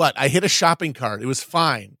 What? I hit a shopping cart. It was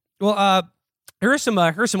fine. Well, here's some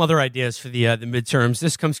other ideas for the midterms.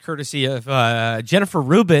 This comes courtesy of Jennifer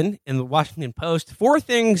Rubin in the Washington Post. 4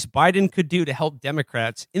 things Biden could do to help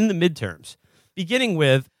Democrats in the midterms, beginning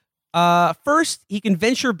with first, he can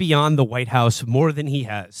venture beyond the White House more than he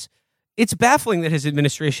has. It's baffling that his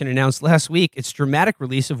administration announced last week its dramatic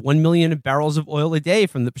release of 1 million barrels of oil a day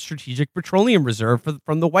from the Strategic Petroleum Reserve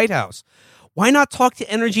from the White House. Why not talk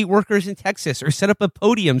to energy workers in Texas or set up a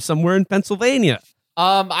podium somewhere in Pennsylvania?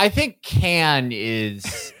 I think can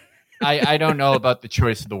is... I don't know about the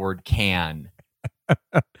choice of the word can.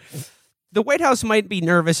 The White House might be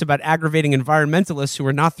nervous about aggravating environmentalists who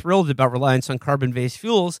are not thrilled about reliance on carbon-based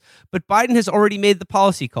fuels, but Biden has already made the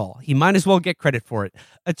policy call. He might as well get credit for it.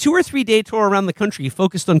 A 2 or 3 day tour around the country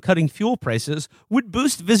focused on cutting fuel prices would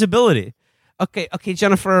boost visibility. Okay,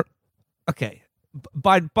 Jennifer. Okay,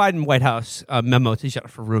 Biden White House memo to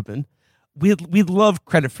Jennifer Rubin. we love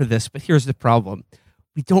credit for this, but here's the problem: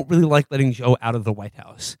 we don't really like letting Joe out of the White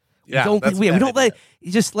House. We don't let.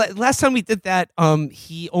 Last time we did that,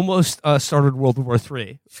 he almost started World War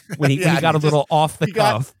III when he got a little off the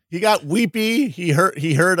cuff. He got weepy. He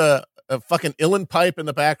heard a fucking uilleann pipe in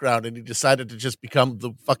the background, and he decided to just become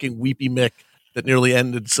the fucking weepy Mick that nearly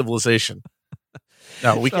ended civilization.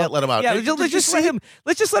 No, we can't let him out. Yeah, let's just let him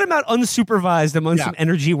out unsupervised among some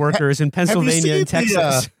energy workers in Pennsylvania and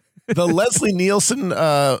Texas. The Leslie Nielsen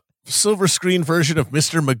silver screen version of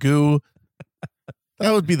Mr. Magoo.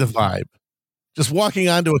 That would be the vibe. Just walking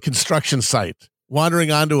onto a construction site,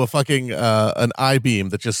 wandering onto a fucking an I-beam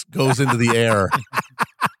that just goes into the air,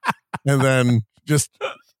 and then just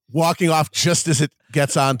walking off just as it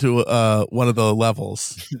gets onto one of the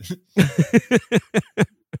levels.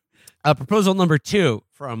 Proposal number 2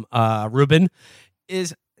 from Ruben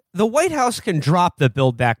is the White House can drop the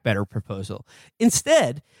Build Back Better proposal.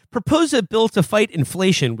 Instead, propose a bill to fight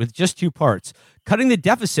inflation with just 2 parts: cutting the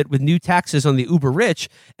deficit with new taxes on the uber rich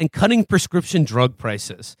and cutting prescription drug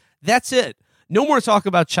prices. That's it. No more talk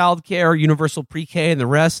about childcare, universal pre-K, and the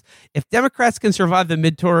rest. If Democrats can survive the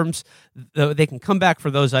midterms, they can come back for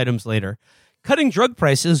those items later. Cutting drug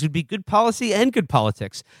prices would be good policy and good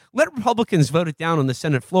politics. Let Republicans vote it down on the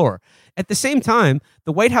Senate floor. At the same time,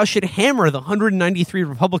 the White House should hammer the 193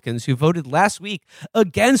 Republicans who voted last week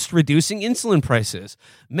against reducing insulin prices,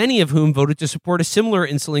 many of whom voted to support a similar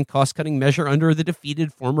insulin cost-cutting measure under the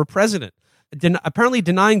defeated former president. Apparently,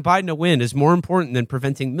 denying Biden a win is more important than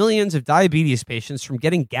preventing millions of diabetes patients from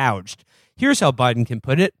getting gouged. Here's how Biden can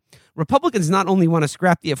put it. Republicans not only want to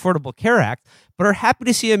scrap the Affordable Care Act, but are happy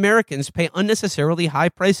to see Americans pay unnecessarily high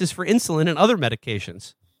prices for insulin and other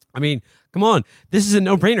medications. I mean, come on. This is a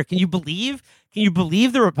no-brainer. Can you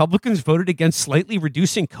believe the Republicans voted against slightly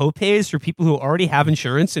reducing copays for people who already have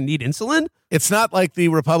insurance and need insulin? It's not like the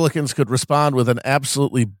Republicans could respond with an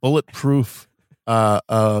absolutely bulletproof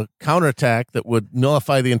counterattack that would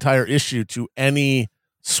nullify the entire issue to any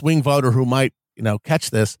swing voter who might, catch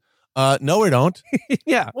this. No, we don't.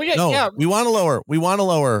 Yeah. Well, No, yeah. we want to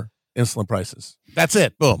lower insulin prices. That's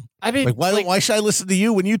it. Boom. I mean, why should I listen to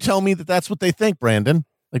you when you tell me that that's what they think, Brandon?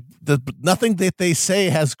 Nothing that they say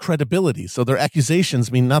has credibility, so their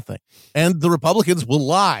accusations mean nothing. And the Republicans will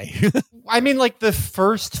lie. I mean, the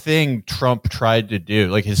first thing Trump tried to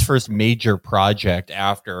do, his first major project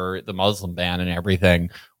after the Muslim ban and everything,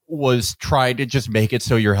 was try to just make it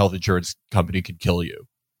so your health insurance company could kill you.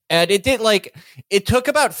 And it did it took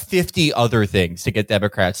about 50 other things to get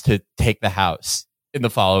Democrats to take the House in the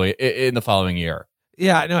following year.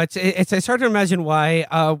 Yeah, no, it's hard to imagine why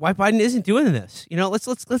Biden isn't doing this.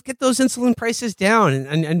 Let's get those insulin prices down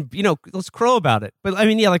and let's crow about it. But I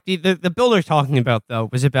mean, yeah, the bill they're talking about though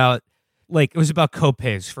was about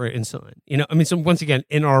copays for insulin. So once again,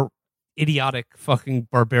 in our idiotic fucking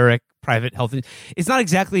barbaric private health, it's not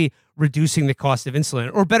exactly reducing the cost of insulin,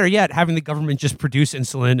 or better yet, having the government just produce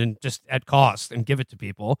insulin and just at cost and give it to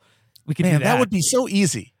people. We could do that. That would be so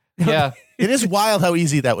easy. Yeah. It is wild how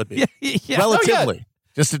easy that would be. Yeah. Relatively.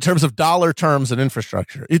 Just in terms of dollar terms and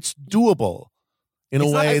infrastructure. It's doable in a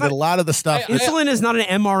way that a lot of the stuff... Insulin is not an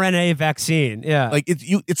mRNA vaccine. Yeah.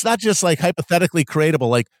 It's not just hypothetically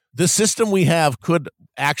creatable. The system we have could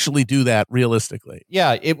actually do that realistically.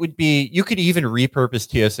 Yeah, it would be, you could even repurpose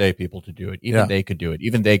TSA people to do it. Even they could do it.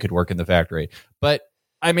 Even they could work in the factory. But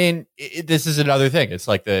I mean, this is another thing. It's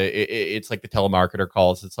like the telemarketer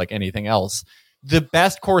calls. It's like anything else. The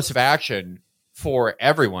best course of action for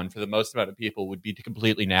everyone, for the most amount of people, would be to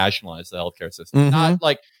completely nationalize the healthcare system. Mm-hmm.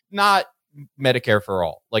 Not Medicare for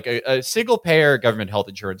all. A single payer government health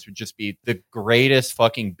insurance would just be the greatest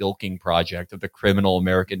fucking bilking project of the criminal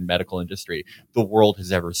American medical industry the world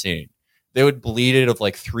has ever seen. They would bleed it of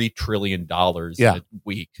 $3 trillion in a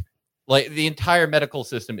week. The entire medical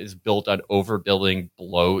system is built on overbilling,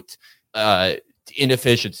 bloat,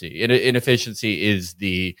 inefficiency. Inefficiency is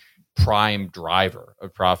the prime driver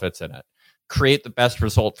of profits in it. Create the best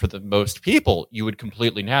result for the most people, you would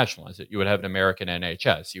completely nationalize it. You would have an American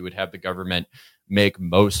NHS. You would have the government make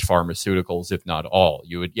most pharmaceuticals, if not all.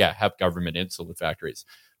 You would, have government insulin factories.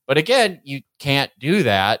 But again, you can't do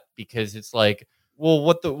that because it's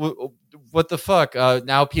what the fuck?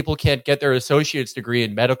 Now people can't get their associate's degree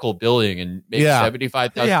in medical billing and make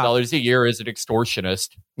 $75,000 a year as an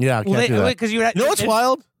extortionist. Yeah, can't do that. Because what's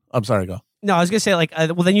wild? I'm sorry, go. No, I was gonna say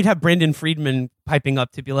then you'd have Brandon Friedman piping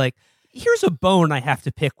up to be like, here's a bone I have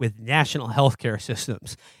to pick with national healthcare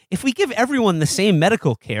systems. If we give everyone the same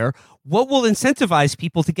medical care, what will incentivize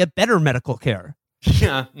people to get better medical care?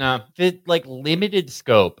 Yeah, no. The limited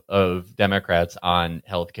scope of Democrats on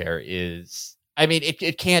healthcare is, I mean,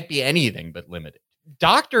 it can't be anything but limited.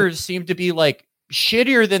 doctors seem to be like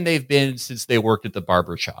shittier than they've been since they worked at the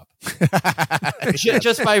barber shop.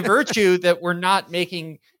 Just by virtue that we're not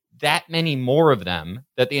making that many more of them,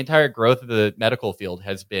 that the entire growth of the medical field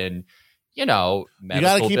has been, medical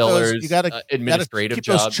billers, administrative keep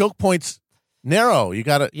jobs. Those choke points narrow. You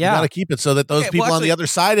gotta keep it so that those people on the other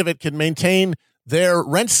side of it can maintain their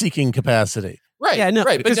rent-seeking capacity. Right. Yeah, no,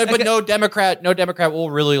 right. But no Democrat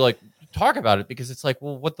will really like talk about it, because it's like,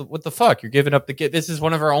 well, what the fuck? You're giving up this is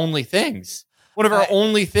one of our only things. One of our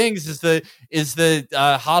only things is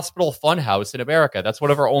the hospital funhouse in America. That's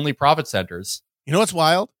one of our only profit centers. You know what's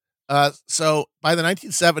wild? So by the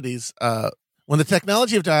 1970s, when the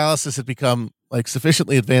technology of dialysis had become like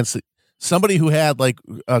sufficiently advanced, that somebody who had like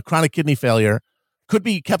chronic kidney failure could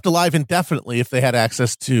be kept alive indefinitely if they had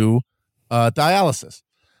access to dialysis.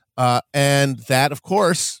 And that, of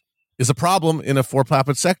course, is a problem in a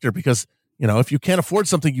for-profit sector, because, if you can't afford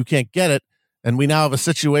something, you can't get it. And we now have a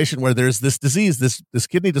situation where there's this disease, this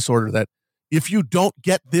kidney disorder, that if you don't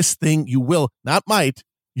get this thing, you will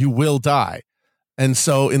die. And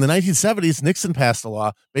so in the 1970s, Nixon passed a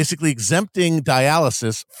law basically exempting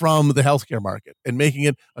dialysis from the healthcare market and making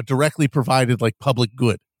it a directly provided like public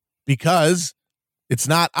good, because it's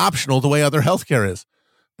not optional the way other healthcare is.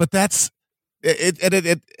 But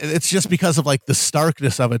it's just because of like the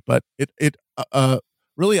starkness of it. But it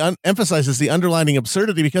really emphasizes the underlying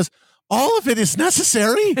absurdity, because all of it is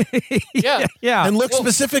necessary. Yeah. And look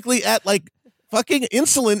specifically at like fucking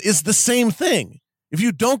insulin is the same thing. If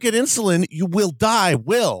you don't get insulin, you will die.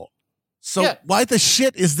 So why the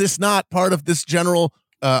shit is this not part of this general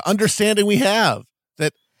understanding we have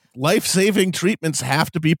that life-saving treatments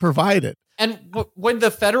have to be provided? And when the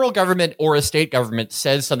federal government or a state government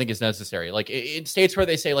says something is necessary, like in states where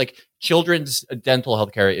they say like children's dental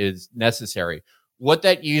health care is necessary, what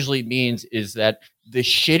that usually means is that the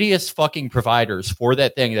shittiest fucking providers for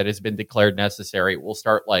that thing that has been declared necessary will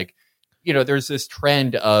start like, there's this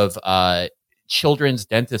trend of children's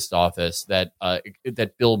dentist office that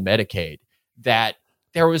bill Medicaid. That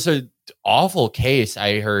there was a awful case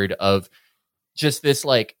I heard of just this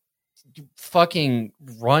like fucking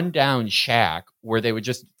rundown shack where they would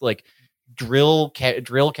just like drill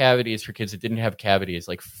cavities for kids that didn't have cavities,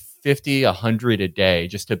 like 50, 100 a day,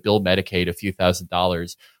 just to bill Medicaid a few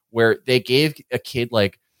 $1,000s, where they gave a kid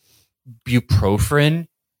like bupropion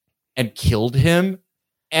and killed him.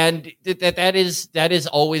 And that is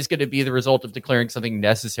always going to be the result of declaring something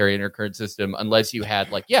necessary in our current system, unless you had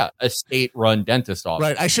like, a state-run dentist office.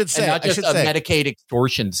 Right. I should say, and not just Medicaid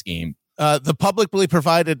extortion scheme. The publicly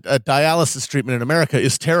provided dialysis treatment in America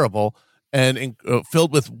is terrible and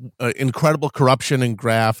filled with incredible corruption and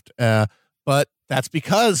graft. But that's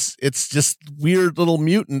because it's just weird little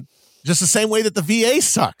mutant, just the same way that the VA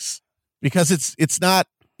sucks, because it's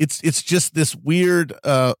just this weird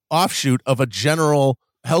offshoot of a general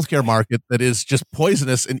healthcare market that is just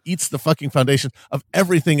poisonous and eats the fucking foundation of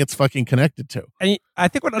everything it's fucking connected to. And I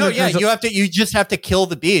think you just have to kill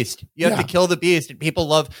the beast. You have to kill the beast. And people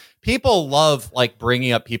love like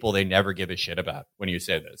bringing up people they never give a shit about when you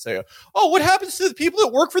say this. They go, oh, what happens to the people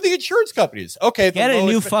that work for the insurance companies? Okay, get a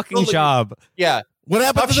new fucking job. Yeah. What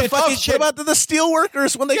happened to what about the steel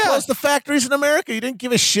workers when they closed the factories in America? You didn't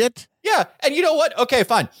give a shit. Yeah. And you know what? Okay,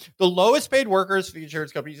 fine. The lowest paid workers for the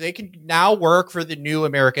insurance companies, they can now work for the new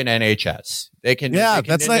American NHS. They can. Yeah,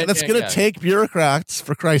 that's going to take bureaucrats,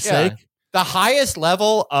 for Christ's sake. The highest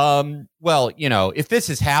level, if this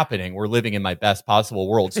is happening, we're living in my best possible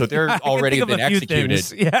world. So they're already been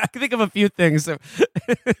executed. Yeah, I can think of a few things. They're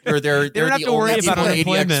don't have to worry about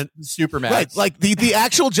unemployment. Supermax. Right, like the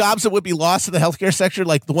actual jobs that would be lost in the healthcare sector,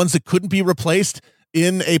 like the ones that couldn't be replaced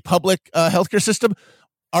in a public healthcare system,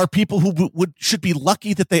 are people who should be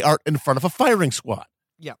lucky that they aren't in front of a firing squad.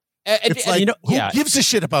 Yeah, it's like, who gives a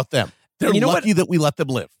shit about them? They're lucky that we let them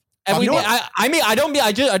live. And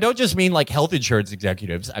I don't just mean like health insurance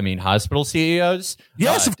executives. I mean hospital CEOs.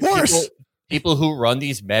 Yes, of course. People who run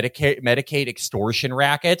these Medicaid extortion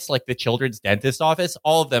rackets, like the children's dentist office,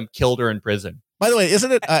 all of them killed or in prison. By the way,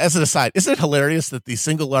 isn't it, as an aside, isn't it hilarious that the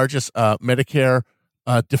single largest Medicare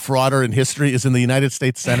defrauder in history is in the United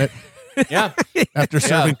States Senate? Yeah. After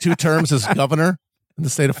serving 2 terms as governor in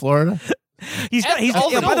the state of Florida.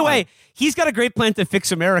 By the way, he's got a great plan to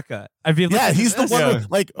fix America. He's the one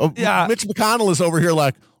Mitch McConnell is over here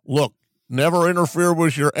like, look, never interfere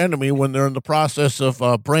with your enemy when they're in the process of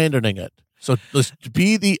brandoning it. So just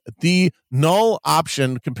be the null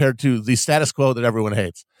option compared to the status quo that everyone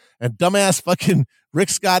hates. And dumbass fucking Rick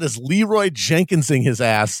Scott is Leroy Jenkinsing his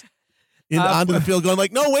ass onto the field going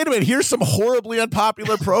like, no, wait a minute, here's some horribly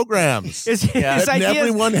unpopular programs His that ideas,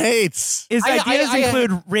 everyone hates. his ideas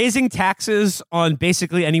include raising taxes on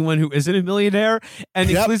basically anyone who isn't a millionaire, and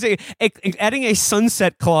adding a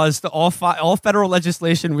sunset clause to all federal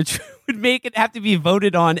legislation, which would make it have to be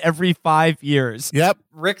voted on every 5 years. Yep.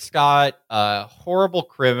 Rick Scott, a horrible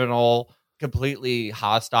criminal, completely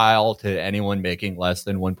hostile to anyone making less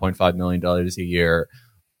than $1.5 million a year,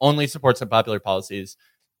 only supports unpopular policies.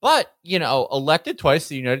 But, elected twice to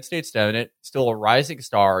the United States Senate, still a rising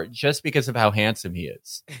star just because of how handsome he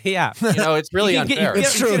is. Yeah. It's really unfair.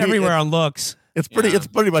 It's true. Everywhere on looks. It's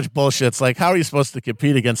pretty much bullshit. It's like, how are you supposed to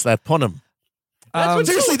compete against that Punim?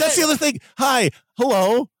 Seriously, that's the other thing. Hi,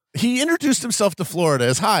 hello. He introduced himself to Florida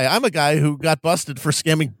as, hi, I'm a guy who got busted for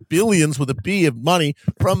scamming billions with a B of money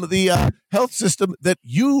from the health system that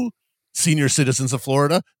you, senior citizens of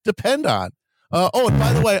Florida, depend on. And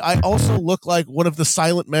by the way, I also look like one of the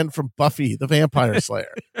silent men from Buffy the Vampire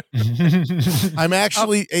Slayer. I'm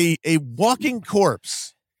actually a walking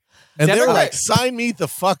corpse. And they're like, sign me the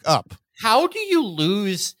fuck up. How do you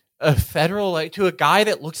lose a federal to a guy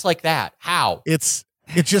that looks like that? How? It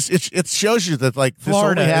shows you that like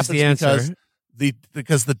Florida this only happens is the answer.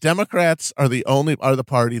 because the Democrats are the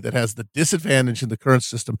party that has the disadvantage in the current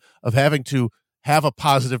system of having to have a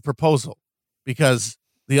positive proposal, because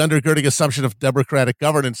the undergirding assumption of democratic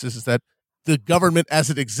governance is that the government as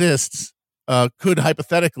it exists could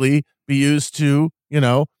hypothetically be used to,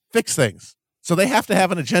 fix things. So they have to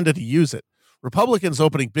have an agenda to use it. Republicans'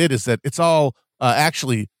 opening bid is that it's all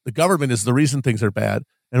actually the government is the reason things are bad,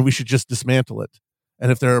 and we should just dismantle it.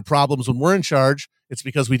 And if there are problems when we're in charge, it's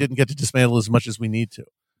because we didn't get to dismantle as much as we need to.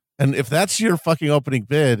 And if that's your fucking opening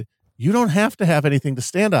bid, you don't have to have anything to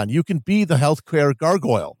stand on. You can be the healthcare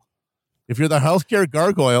gargoyle. If you're the healthcare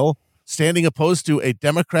gargoyle standing opposed to a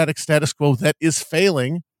democratic status quo that is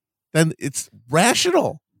failing, then it's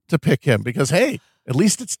rational to pick him because, hey, at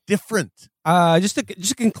least it's different. Just a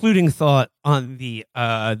concluding thought on the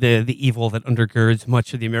evil that undergirds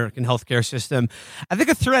much of the American healthcare system. I think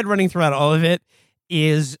a thread running throughout all of it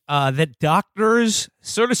is that doctors,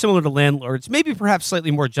 sort of similar to landlords, maybe perhaps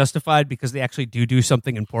slightly more justified because they actually do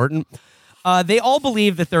something important. They all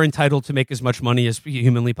believe that they're entitled to make as much money as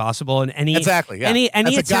humanly possible, and any that's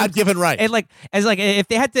a God-given right. And if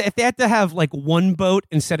they had to have like one vote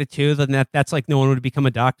instead of two, then that's like no one would become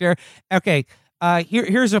a doctor. Okay,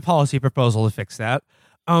 here's a policy proposal to fix that.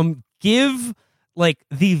 Give like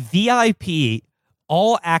the VIP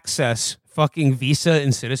all access fucking visa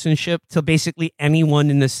and citizenship to basically anyone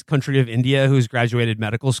in this country of India who's graduated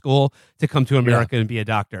medical school to come to America and be a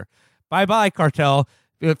doctor. Bye cartel.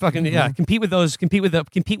 Compete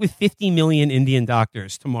with 50 million Indian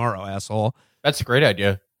doctors tomorrow, asshole. That's a great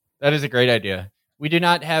idea. That is a great idea. We do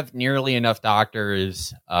not have nearly enough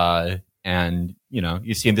doctors, and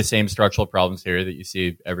you see the same structural problems here that you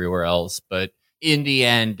see everywhere else. But in the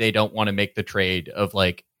end, they don't want to make the trade of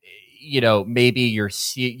like, maybe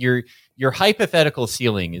your hypothetical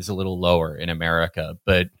ceiling is a little lower in America,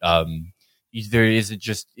 but there is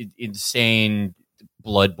just insane,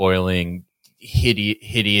 blood boiling,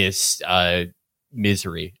 hideous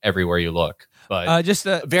misery everywhere you look. But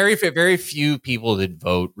very few people that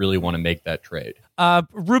vote really want to make that trade.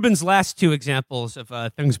 Ruben's last two examples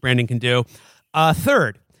of things Brandon can do.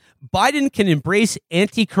 Third, Biden can embrace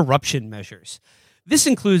anti-corruption measures. This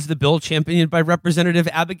includes the bill championed by Representative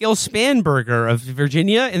Abigail Spanberger of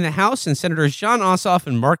Virginia in the House and Senators Jon Ossoff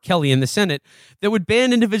and Mark Kelly in the Senate that would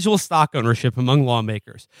ban individual stock ownership among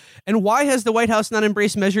lawmakers. And why has the White House not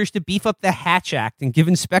embraced measures to beef up the Hatch Act and give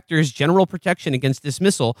inspectors general protection against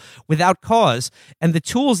dismissal without cause and the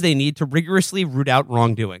tools they need to rigorously root out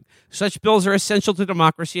wrongdoing? Such bills are essential to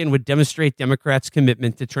democracy and would demonstrate Democrats'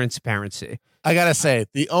 commitment to transparency. I gotta say,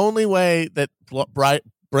 the only way that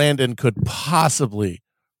Brandon could possibly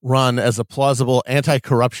run as a plausible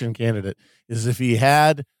anti-corruption candidate is if he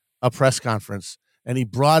had a press conference and he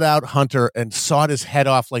brought out Hunter and sawed his head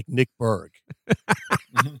off like Nick Berg.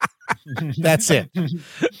 That's it.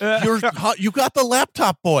 You got the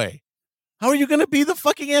laptop boy. How are you going to be the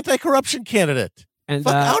fucking anti-corruption candidate? And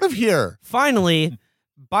fuck out of here. Finally,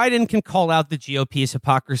 Biden can call out the GOP's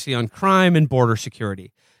hypocrisy on crime and border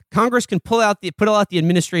security. Congress can put out the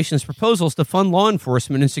administration's proposals to fund law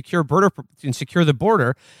enforcement and secure the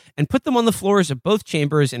border and put them on the floors of both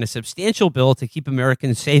chambers in a substantial bill to keep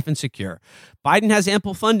Americans safe and secure. Biden has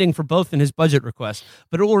ample funding for both in his budget request,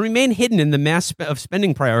 but it will remain hidden in the mass of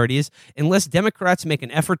spending priorities unless Democrats make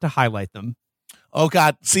an effort to highlight them. Oh,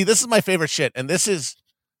 God. See, this is my favorite shit. And this is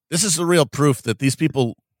the real proof that these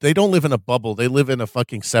people, they don't live in a bubble. They live in a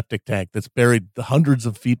fucking septic tank that's buried hundreds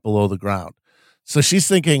of feet below the ground. So she's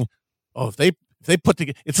thinking, oh, if they put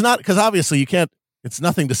together, it's not, because obviously you can't. It's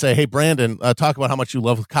nothing to say, hey, Brandon, talk about how much you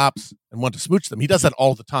love cops and want to smooch them. He does that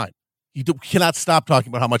all the time. He cannot stop talking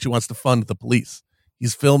about how much he wants to fund the police.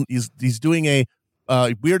 He's doing a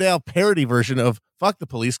Weird Al parody version of Fuck the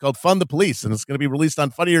Police called Fund the Police, and it's going to be released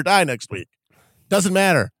on Funny or Die next week. Doesn't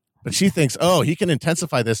matter. But she thinks, oh, he can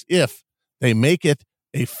intensify this if they make it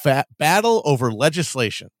a battle over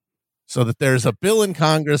legislation, so that there's a bill in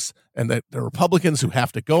Congress and that the Republicans who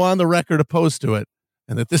have to go on the record opposed to it,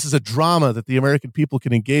 and that this is a drama that the American people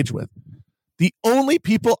can engage with. The only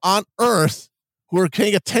people on earth who are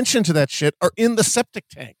paying attention to that shit are in the septic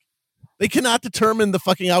tank. They cannot determine the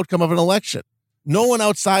fucking outcome of an election. No one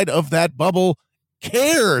outside of that bubble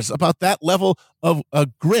cares about that level of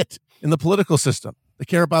grit in the political system. They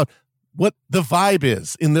care about what the vibe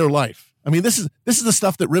is in their life. I mean, this is the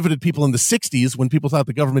stuff that riveted people in the 60s when people thought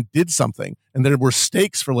the government did something and there were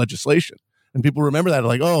stakes for legislation. And people remember that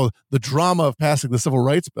like, oh, the drama of passing the Civil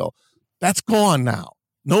Rights Bill. That's gone now.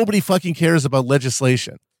 Nobody fucking cares about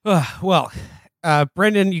legislation. Well,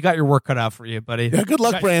 Brandon, you got your work cut out for you, buddy. Yeah, good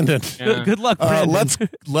luck, Brandon. Yeah. Good luck, Brandon.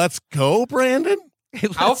 Let's go, Brandon.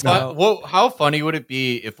 How funny would it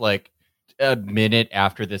be if, like, a minute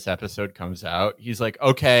after this episode comes out, he's like,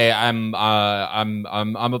 "Okay, I'm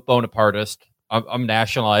a Bonapartist. I'm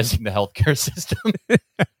nationalizing the healthcare system."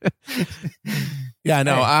 Yeah,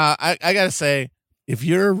 no, I gotta say, if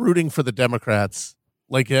you're rooting for the Democrats,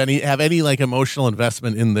 like have any like emotional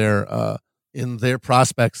investment in their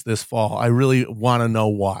prospects this fall, I really want to know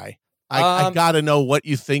why. I gotta know what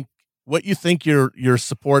you think you're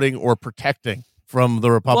supporting or protecting from the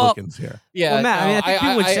Republicans here. Yeah, well, Matt, I mean, I think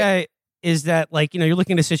people would say is that, like, you're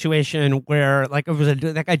looking at a situation where, like, it was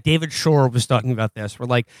that guy David Shore was talking about this, where,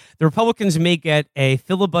 like, the Republicans may get a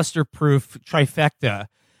filibuster-proof trifecta,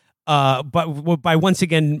 but by once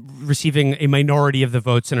again receiving a minority of the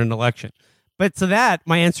votes in an election. But to that,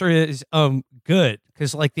 my answer is good,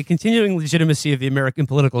 because, like, the continuing legitimacy of the American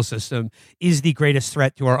political system is the greatest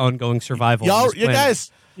threat to our ongoing survival.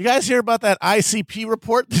 You guys hear about that ICP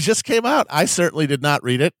report that just came out? I certainly did not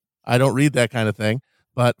read it. I don't read that kind of thing.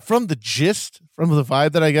 But from the gist, from the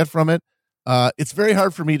vibe that I get from it, it's very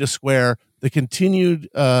hard for me to square the continued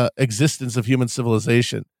existence of human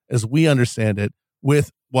civilization as we understand it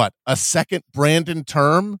with a second Brandon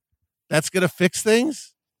term that's going to fix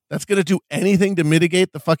things? That's going to do anything to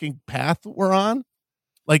mitigate the fucking path we're on?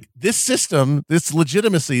 Like, this system, this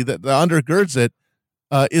legitimacy that undergirds it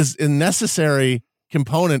is a necessary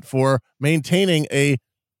component for maintaining a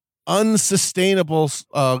unsustainable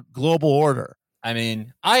global order. I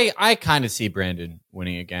mean, I kind of see Brandon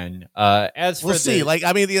winning again. As for we'll see. Like,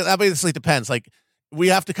 I mean, it obviously depends. Like, we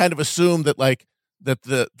have to kind of assume that, like, that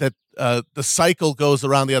the cycle goes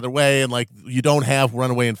around the other way, and, like, you don't have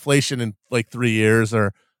runaway inflation in like 3 years,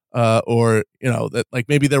 or that, like,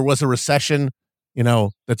 maybe there was a recession,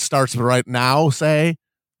 that starts right now, say,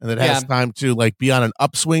 and that has time to, like, be on an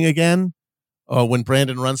upswing again when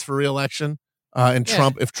Brandon runs for re-election,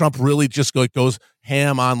 if Trump really just goes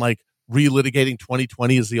ham on, like, relitigating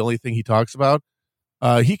 2020 is the only thing he talks about,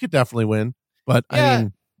 he could definitely win. But I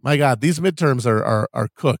mean, my God, these midterms are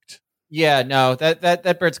cooked. Yeah, no,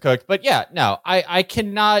 that bird's cooked. But yeah, no, I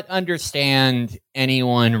cannot understand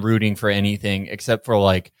anyone rooting for anything except for,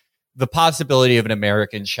 like, the possibility of an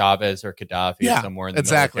American Chavez or Gaddafi somewhere in the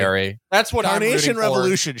military. That's what Carnation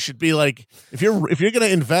Revolution should be like. If you're going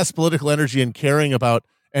to invest political energy in caring about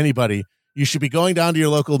anybody, you should be going down to your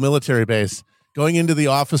local military base, going into the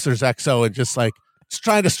officers' XO, and just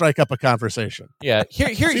trying to strike up a conversation. Yeah,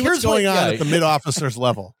 here's what's going on at the mid officers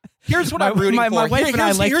level. Here's what I'm rooting for. My wife and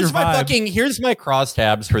I like your vibe. Here's my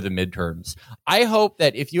crosstabs for the midterms. I hope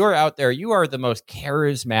that if you are out there, you are the most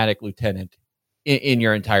charismatic lieutenant in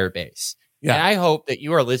your entire base. Yeah. And I hope that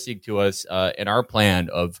you are listening to us in our plan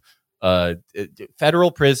of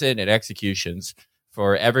federal prison and executions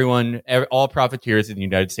for everyone, all profiteers in the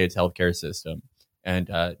United States healthcare system, and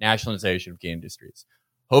nationalization of key industries.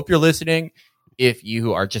 Hope you're listening. If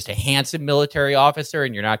you are just a handsome military officer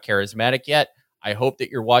and you're not charismatic yet, I hope that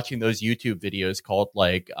you're watching those YouTube videos called,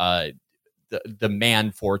 like, the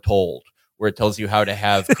Man Foretold, where it tells you how to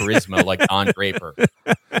have charisma like Don Draper,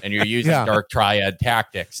 and you're using dark triad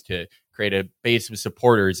tactics to create a base of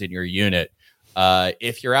supporters in your unit.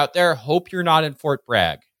 If you're out there, hope you're not in Fort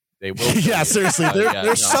Bragg. They will. Yeah, seriously,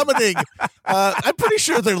 they're summoning. I'm pretty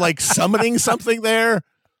sure they're, like, summoning something there.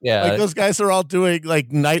 Yeah, like, those guys are all doing,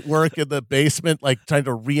 like, night work in the basement, like, trying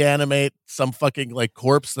to reanimate some fucking, like,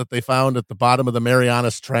 corpse that they found at the bottom of the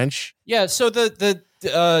Marianas Trench. Yeah, so the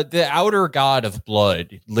the outer god of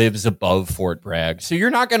blood lives above Fort Bragg, so you're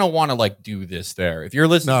not going to want to like do this there. If you're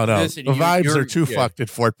listening to this, and the vibes you're are too fucked at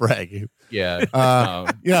Fort Bragg. Yeah,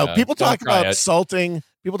 People don't talk try about it. salting.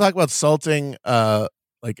 People talk about salting,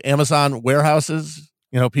 like Amazon warehouses.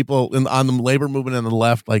 People on the labor movement on the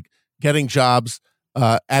left, like getting jobs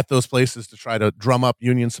at those places to try to drum up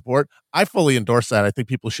union support. I fully endorse that. I think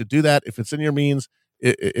people should do that if it's in your means.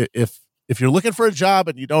 If you're looking for a job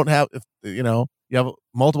and you don't have, you have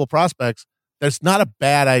multiple prospects, that's not a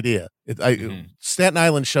bad idea. Staten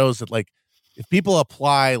Island shows that like if people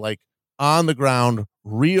apply like on the ground,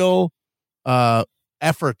 real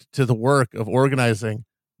effort to the work of organizing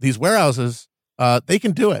these warehouses, they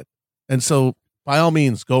can do it. And so by all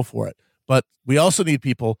means, go for it. But we also need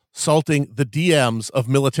people salting the DMs of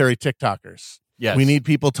military TikTokers. Yes. We need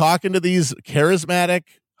people talking to these charismatic,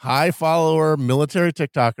 high follower military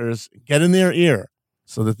TikTokers, get in their ear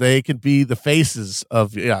so that they can be the faces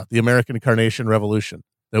of the American Carnation Revolution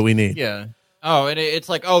that we need. Yeah. Oh, and it's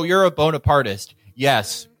like, oh, you're a Bonapartist.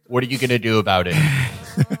 Yes. What are you going to do about it?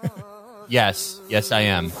 Yes, I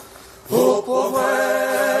am.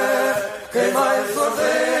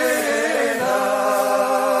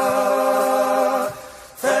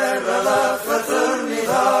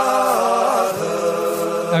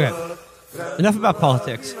 Okay. Enough about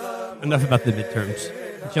politics. Enough about the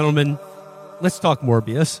midterms. Gentlemen, let's talk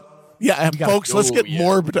Morbius. Yeah, and folks, let's get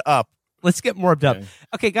morbed up. Let's get morbed up.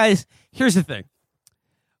 Okay, guys, here's the thing.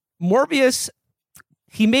 Morbius,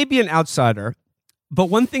 he may be an outsider, but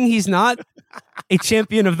one thing he's not, a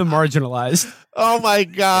champion of the marginalized. Oh my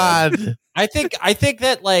God. I think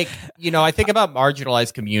that like, I think about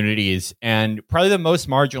marginalized communities, and probably the most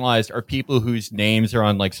marginalized are people whose names are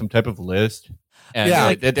on like some type of list. And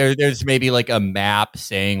like, there's maybe like a map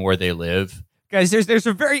saying where they live. Guys, there's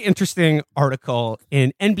a very interesting article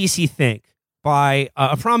in NBC Think by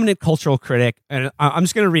a prominent cultural critic, and I'm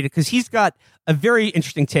just going to read it because he's got a very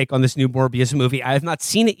interesting take on this new Morbius movie. I have not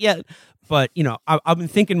seen it yet, but I've been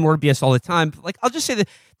thinking Morbius all the time. Like, I'll just say that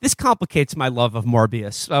this complicates my love of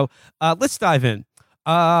Morbius. So let's dive in.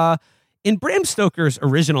 In Bram Stoker's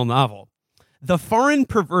original novel, the foreign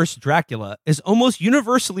perverse Dracula is almost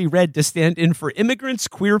universally read to stand in for immigrants,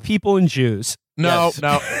 queer people, and Jews. No,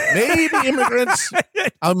 maybe immigrants.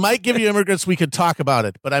 I might give you immigrants. We could talk about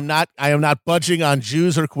it, but I am not budging on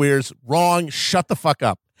Jews or queers. Wrong. Shut the fuck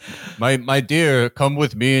up. My dear, come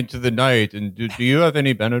with me into the night. And do you have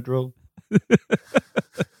any Benadryl?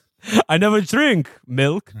 I never drink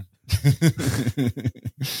milk.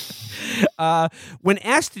 When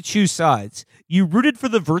asked to choose sides, you rooted for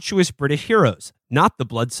the virtuous British heroes, not the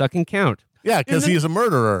blood-sucking Count. Yeah, because he's a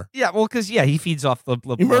murderer. Yeah, well, because he feeds off the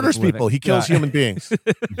blood. He murders of living. people. He kills human beings.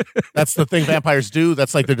 That's the thing vampires do.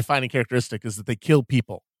 That's like their defining characteristic is that they kill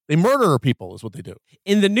people. They murder people is what they do.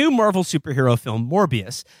 In the new Marvel superhero film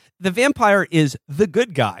Morbius, the vampire is the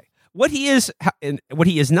good guy. What he is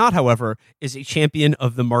not, however, is a champion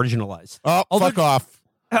of the marginalized. Oh, fuck off.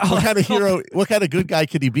 What kind of hero, what kind of good guy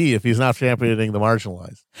could he be if he's not championing the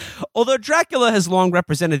marginalized? Although Dracula has long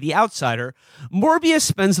represented the outsider, Morbius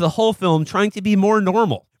spends the whole film trying to be more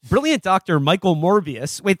normal. Brilliant Dr. Michael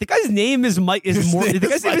Morbius. Wait, the guy's name is Michael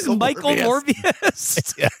Morbius.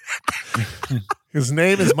 His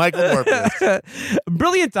name is Michael Morbius.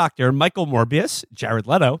 Brilliant Dr. Michael Morbius, Jared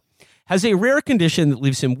Leto, has a rare condition that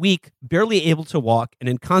leaves him weak, barely able to walk, and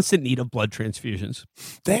in constant need of blood transfusions.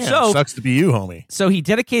 Damn, sucks to be you, homie. So he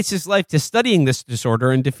dedicates his life to studying this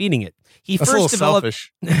disorder and defeating it.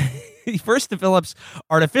 Selfish. He first develops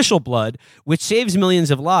artificial blood, which saves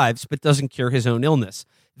millions of lives, but doesn't cure his own illness.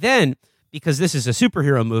 Then, because this is a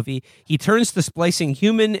superhero movie, he turns to splicing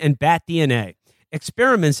human and bat DNA.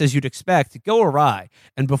 Experiments, as you'd expect, go awry,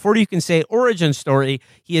 and before you can say origin story,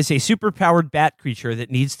 he is a superpowered bat creature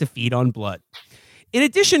that needs to feed on blood. In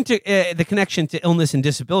addition to the connection to illness and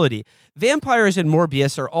disability, vampires in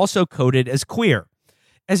Morbius are also coded as queer.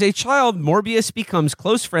 As a child, Morbius becomes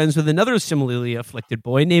close friends with another similarly afflicted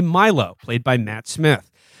boy named Milo, played by Matt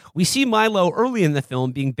Smith. We see Milo early in the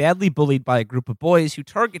film being badly bullied by a group of boys who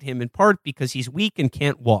target him in part because he's weak and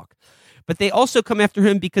can't walk. But they also come after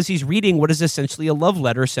him because he's reading what is essentially a love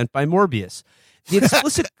letter sent by Morbius.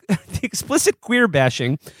 The explicit queer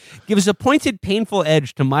bashing gives a pointed, painful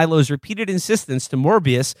edge to Milo's repeated insistence to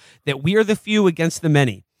Morbius that we are the few against the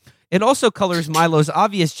many. It also colors Milo's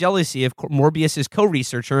obvious jealousy of Morbius's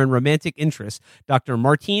co-researcher and romantic interest, Dr.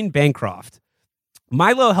 Martine Bancroft.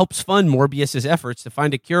 Milo helps fund Morbius's efforts to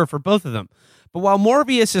find a cure for both of them. But while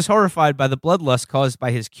Morbius is horrified by the bloodlust caused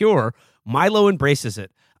by his cure, Milo embraces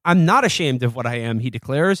it. I'm not ashamed of what I am, he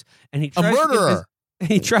declares, and he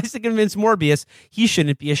tries to convince Morbius he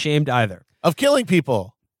shouldn't be ashamed either. of killing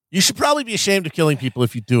people. You should probably be ashamed of killing people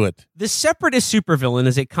if you do it. The separatist supervillain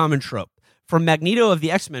is a common trope, from Magneto of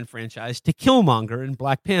the X-Men franchise to Killmonger in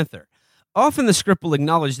Black Panther. Often the script will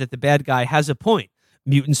acknowledge that the bad guy has a point.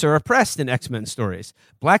 Mutants are oppressed in X-Men stories.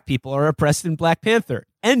 Black people are oppressed in Black Panther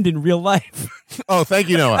and in real life. Oh, thank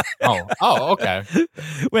you, Noah. Okay.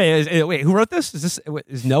 Wait, who wrote this?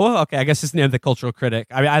 Is Noah? Okay, I guess it's the name of the cultural critic.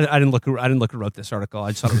 I mean, I didn't look who wrote this article. I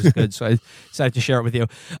just thought it was good, so I decided to share it with you.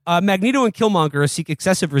 Magneto and Killmonger seek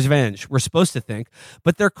excessive revenge. We're supposed to think,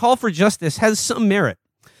 but their call for justice has some merit.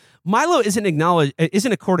 Milo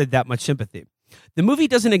isn't accorded that much sympathy. The movie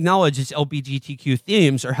doesn't acknowledge its LGBTQ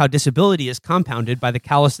themes or how disability is compounded by the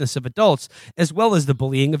callousness of adults, as well as the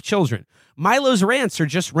bullying of children. Milo's rants are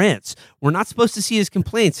just rants. We're not supposed to see his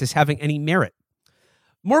complaints as having any merit.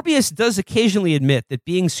 Morbius does occasionally admit that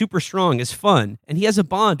being super strong is fun, and he has a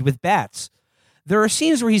bond with bats. There are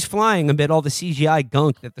scenes where he's flying amid all the CGI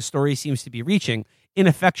gunk that the story seems to be reaching,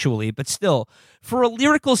 ineffectually, but still, for a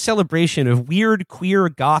lyrical celebration of weird, queer,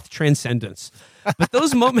 goth transcendence. But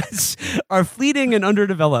those moments are fleeting and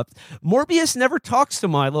underdeveloped. Morbius never talks to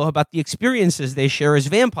Milo about the experiences they share as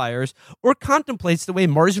vampires or contemplates the way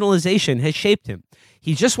marginalization has shaped him.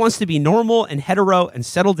 He just wants to be normal and hetero and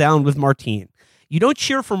settle down with Martine. You don't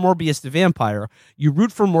cheer for Morbius the vampire. You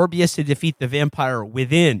root for Morbius to defeat the vampire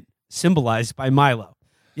within, symbolized by Milo.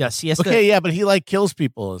 Yes, he has to, but he kills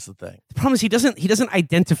people is the thing. The problem is he doesn't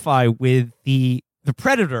identify with the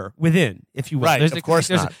predator within, if you will. Right, of course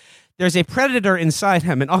not. There's a predator inside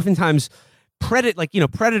him, and oftentimes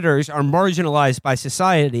predators are marginalized by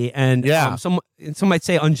society, and some might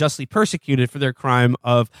say unjustly persecuted for their crime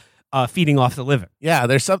of feeding off the living. Yeah,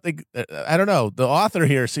 there's something, I don't know. The author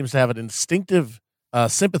here seems to have an instinctive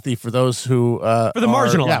sympathy for those who for the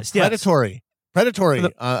marginalized,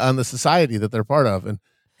 predatory on the society that they're part of, and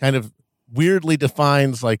kind of weirdly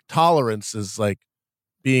defines tolerance as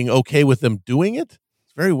being okay with them doing it.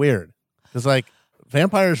 It's very weird because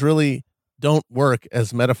vampires really don't work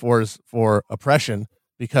as metaphors for oppression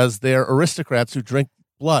because they're aristocrats who drink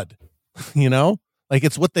blood.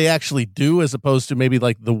 It's what they actually do as opposed to maybe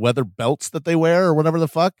the weather belts that they wear or whatever the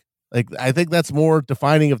fuck. I think that's more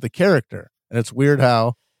defining of the character, and it's weird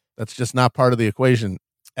how that's just not part of the equation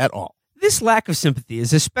at all. This lack of sympathy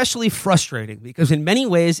is especially frustrating because in many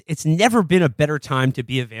ways, it's never been a better time to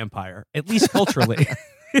be a vampire, at least culturally.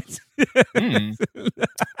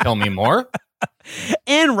 Tell me more.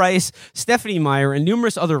 Anne Rice, Stephanie Meyer, and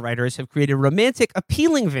numerous other writers have created romantic,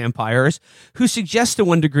 appealing vampires who suggest to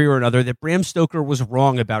one degree or another that Bram Stoker was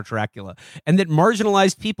wrong about Dracula and that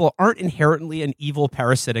marginalized people aren't inherently an evil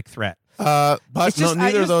parasitic threat.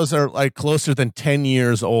 Neither of those are closer than 10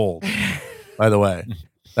 years old, by the way.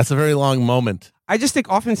 That's a very long moment. I just think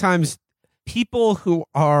oftentimes people who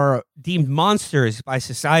are deemed monsters by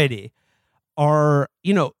society are,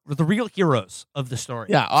 the real heroes of the story.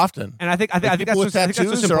 Yeah, often. And I think that's what's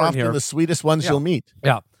important are often here. The sweetest ones you'll meet.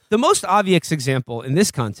 Yeah. The most obvious example in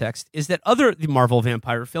this context is the Marvel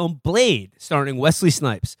vampire film Blade, starring Wesley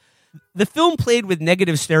Snipes. The film played with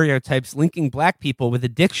negative stereotypes linking black people with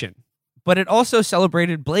addiction, but it also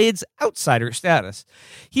celebrated Blade's outsider status.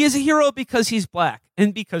 He is a hero because he's black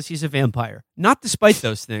and because he's a vampire, not despite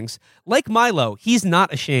those things. Like Milo, he's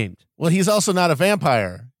not ashamed. Well, he's also not a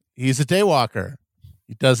vampire. He's a daywalker.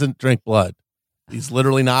 He doesn't drink blood. He's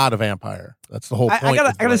literally not a vampire. That's the whole point.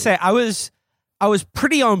 I gotta say, I was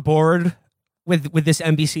pretty on board with this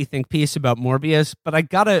NBC think piece about Morbius, but I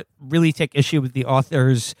gotta really take issue with the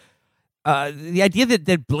author's the idea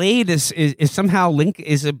that Blade is somehow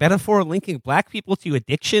is a metaphor linking black people to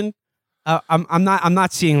addiction. I'm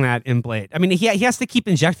not seeing that in Blade. I mean, he has to keep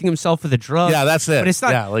injecting himself with a drug. Yeah, that's it. But it's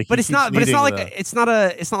not. Yeah, but it's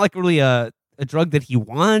not like really a drug that he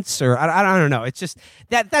wants, or I don't know. It's just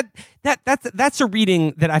that's a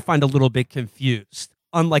reading that I find a little bit confused,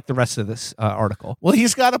 unlike the rest of this article. Well,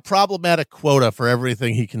 he's got a problematic quota for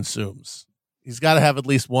everything he consumes. He's got to have at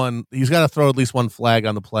least one. He's got to throw at least one flag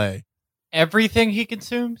on the play. Everything he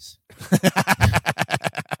consumes?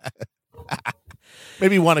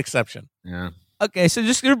 Maybe one exception. Yeah. Okay, so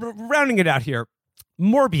just rounding it out here.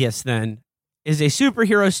 Morbius, then, is a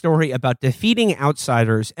superhero story about defeating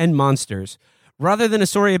outsiders and monsters, rather than a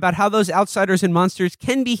story about how those outsiders and monsters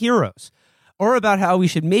can be heroes, or about how we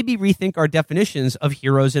should maybe rethink our definitions of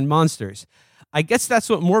heroes and monsters. I guess that's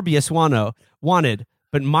what Morbius wanted,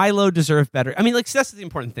 but Milo deserved better. I mean, that's the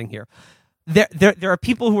important thing here. There are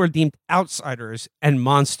people who are deemed outsiders and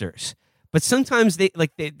monsters, but sometimes they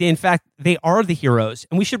in fact are the heroes,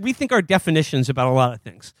 and we should rethink our definitions about a lot of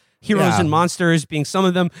things. Heroes and monsters being some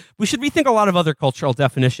of them. We should rethink a lot of other cultural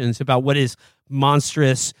definitions about what is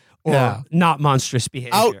monstrous or not monstrous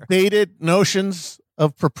behavior. Outdated notions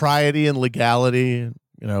of propriety and legality,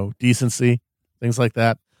 decency, things like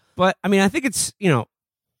that. But I mean, I think it's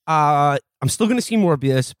I'm still going to see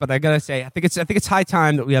Morbius, but I gotta say, I think it's high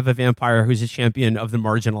time that we have a vampire who's a champion of the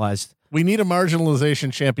marginalized. We need a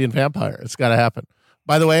marginalization champion vampire. It's got to happen.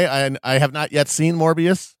 By the way, I have not yet seen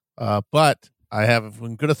Morbius, but I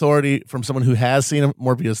have good authority from someone who has seen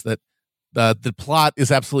Morbius that the plot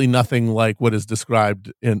is absolutely nothing like what is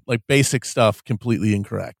described in like basic stuff, completely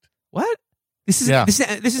incorrect. What? This is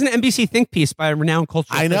an NBC think piece by a renowned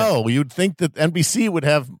cultural critic. I know. You'd think that NBC would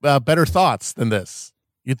have better thoughts than this.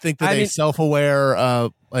 You'd think that a self-aware,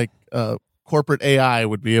 corporate AI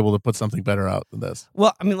would be able to put something better out than this.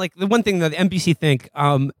 Well, I mean, like the one thing that the NBC think,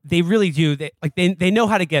 they really do. They know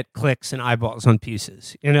how to get clicks and eyeballs on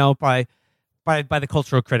pieces. By the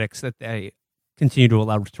cultural critics that they continue to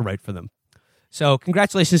allow to write for them. So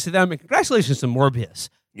congratulations to them, and congratulations to Morbius.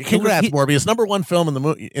 Congrats, Morbius! #1 film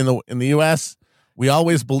in the U.S. We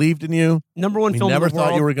always believed in you. #1 film in the world. We never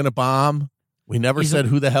thought you were going to bomb. We never said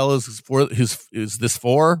who the hell is this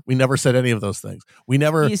for. We never said any of those things. We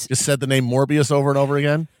never just said the name Morbius over and over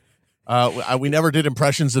again. We never did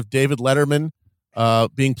impressions of David Letterman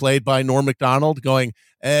being played by Norm Macdonald going,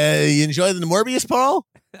 you enjoy the Morbius, Paul?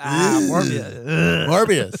 Morbius.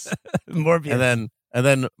 Morbius. And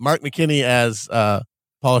then Mark McKinney as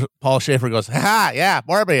Paul Schaefer goes, ha, yeah,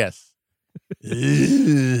 Morbius.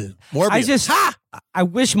 Morbius. I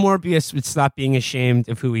wish Morbius would stop being ashamed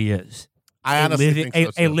of who he is. I honestly think so,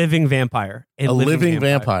 a living vampire. A living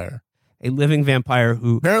vampire. A living vampire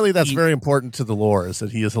who... Apparently that's very important to the lore, is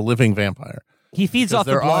that he is a living vampire. He feeds off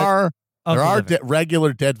the blood. There are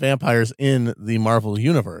regular dead vampires in the Marvel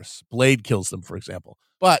universe. Blade kills them, for example.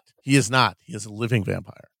 But he is not. He is a living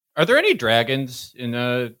vampire. Are there any dragons in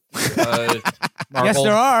Marvel?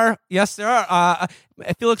 Yes, there are.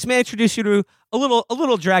 Felix, may I introduce you to a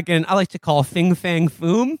little dragon I like to call Fing Fang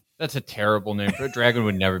Foom? That's a terrible name. A dragon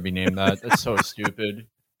would never be named that. That's so stupid.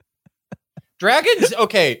 Dragons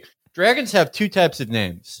have two types of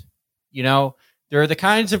names. There are the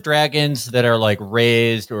kinds of dragons that are like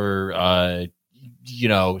raised or,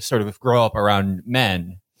 sort of grow up around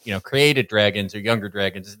men, created dragons or younger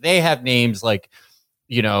dragons. They have names like,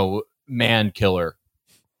 man killer.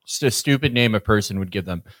 Just a stupid name a person would give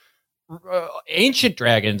them. Ancient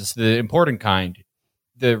dragons, the important kind,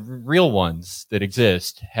 the real ones that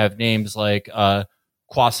exist, have names like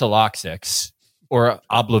Quasaloxix or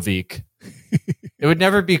Oblavik. It would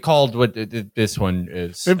never be called what this one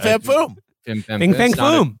is. Fim Fam Foom. Fing Fang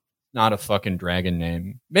Foom. Not a fucking dragon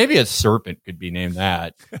name. Maybe a serpent could be named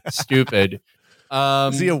that. Stupid.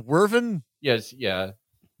 Is he a Werven? Yes, yeah.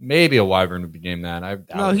 Maybe a wyvern would be named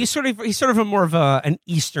that. No, he's sort of a more of an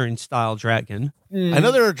Eastern style dragon. I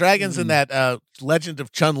know there are dragons in that Legend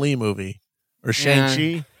of Chun-Li movie or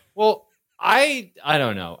Shang-Chi. Well, I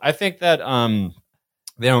don't know. I think that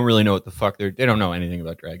they don't really know what the fuck they don't know anything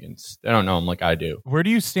about dragons. They don't know them like I do. Where do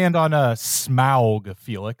you stand on Smaug,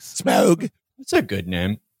 Felix? Smaug. It's a good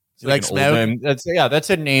name. You like Smaug?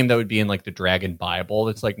 That's a name that would be in like the Dragon Bible.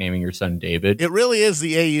 It's like naming your son David. It really is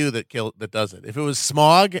the AU that does it. If it was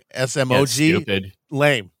Smog, SMOG, stupid,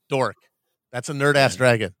 lame, dork. That's a nerd ass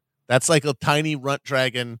dragon. That's like a tiny runt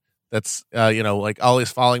dragon that's like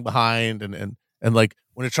always falling behind and like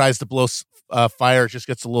when it tries to blow fire, it just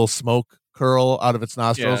gets a little smoke curl out of its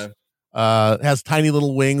nostrils. Yeah. It has tiny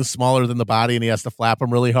little wings, smaller than the body, and he has to flap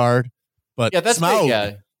them really hard. But that's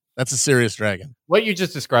Smaug, that's a serious dragon. What you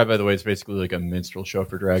just described, by the way, is basically like a minstrel show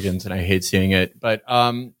for dragons, and I hate seeing it. But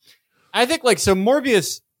I think so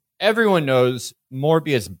Morbius, everyone knows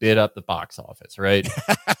Morbius bid up the box office, right?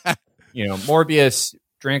 Morbius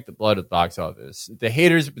drank the blood of the box office. The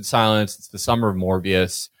haters have been silenced. It's the summer of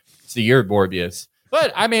Morbius. It's the year of Morbius.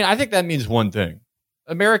 But I mean, I think that means one thing.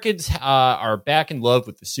 Americans are back in love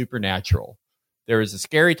with the supernatural. There was a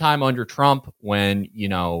scary time under Trump when, we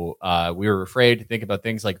were afraid to think about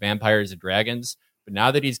things like vampires and dragons. But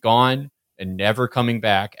now that he's gone and never coming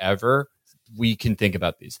back ever, we can think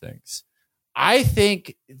about these things. I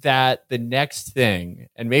think that the next thing,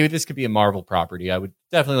 and maybe this could be a Marvel property, I would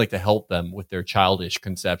definitely like to help them with their childish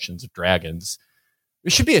conceptions of dragons.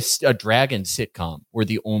 There should be a dragon sitcom where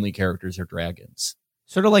the only characters are dragons.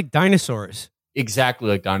 Sort of like dinosaurs. Exactly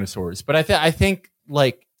like dinosaurs. But I think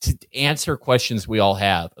like to answer questions we all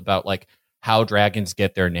have about like how dragons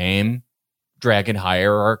get their name, dragon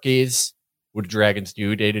hierarchies, what do dragons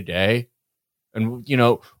do day to day? And,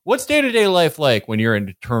 what's day-to-day life like when you're an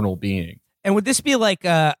eternal being? And would this be like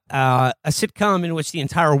a sitcom in which the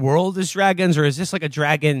entire world is dragons, or is this like a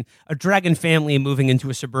dragon family moving into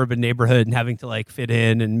a suburban neighborhood and having to like fit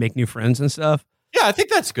in and make new friends and stuff? Yeah, I think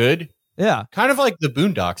that's good. Yeah. Kind of like the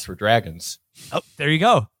Boondocks for dragons. Oh, there you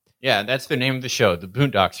go. Yeah, that's the name of the show, the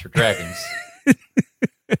Boondocks for dragons.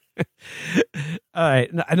 All right,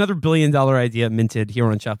 another $1 billion idea minted here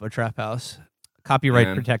on Chapo Trap House, copyright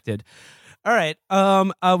Man. protected. All right,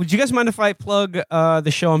 would you guys mind if I plug the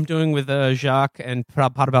show I'm doing with Jacques and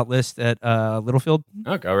Pot About List at Littlefield?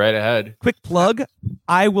 Oh, go right ahead. Quick plug: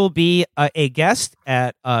 I will be a guest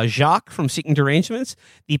at Jacques from Seeking Derangements,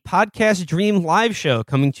 the Podcast Dream live show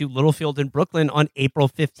coming to Littlefield in Brooklyn on April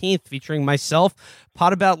 15th, featuring myself,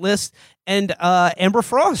 Pot About List, and Amber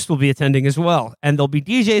Frost will be attending as well. And there'll be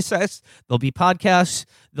DJ sets, there'll be podcasts,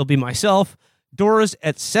 there'll be myself. Doors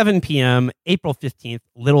at 7 p.m., April 15th,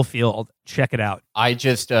 Littlefield. Check it out. I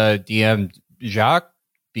just DM'd Jacques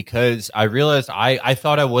because I realized I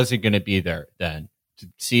thought I wasn't going to be there then to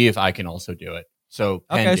see if I can also do it. So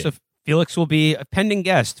Okay, so Felix will be a pending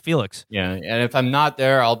guest. Felix. yeah, and if I'm not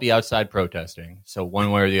there, I'll be outside protesting. So one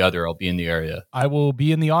way or the other, I'll be in the area. I will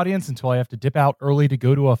be in the audience until I have to dip out early to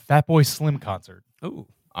go to a Fatboy Slim concert. Ooh.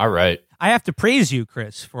 All right. I have to praise you,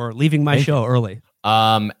 Chris, for leaving my show early.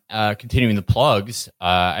 Continuing the plugs,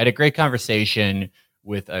 I had a great conversation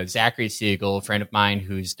with Zachary Siegel, a friend of mine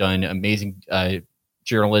who's done amazing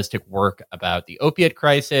journalistic work about the opiate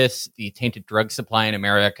crisis, the tainted drug supply in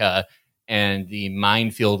America, and the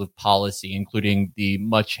minefield of policy, including the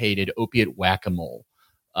much hated opiate whack-a-mole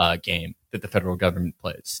game that the federal government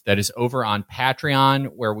plays. That is over on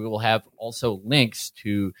Patreon, where we will have also links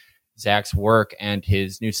to Zach's work and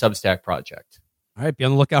his new Substack project. All right, be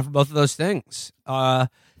on the lookout for both of those things.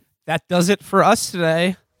 That does it for us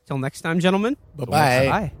today. Till next time, gentlemen. Bye-bye.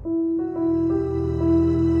 Bye.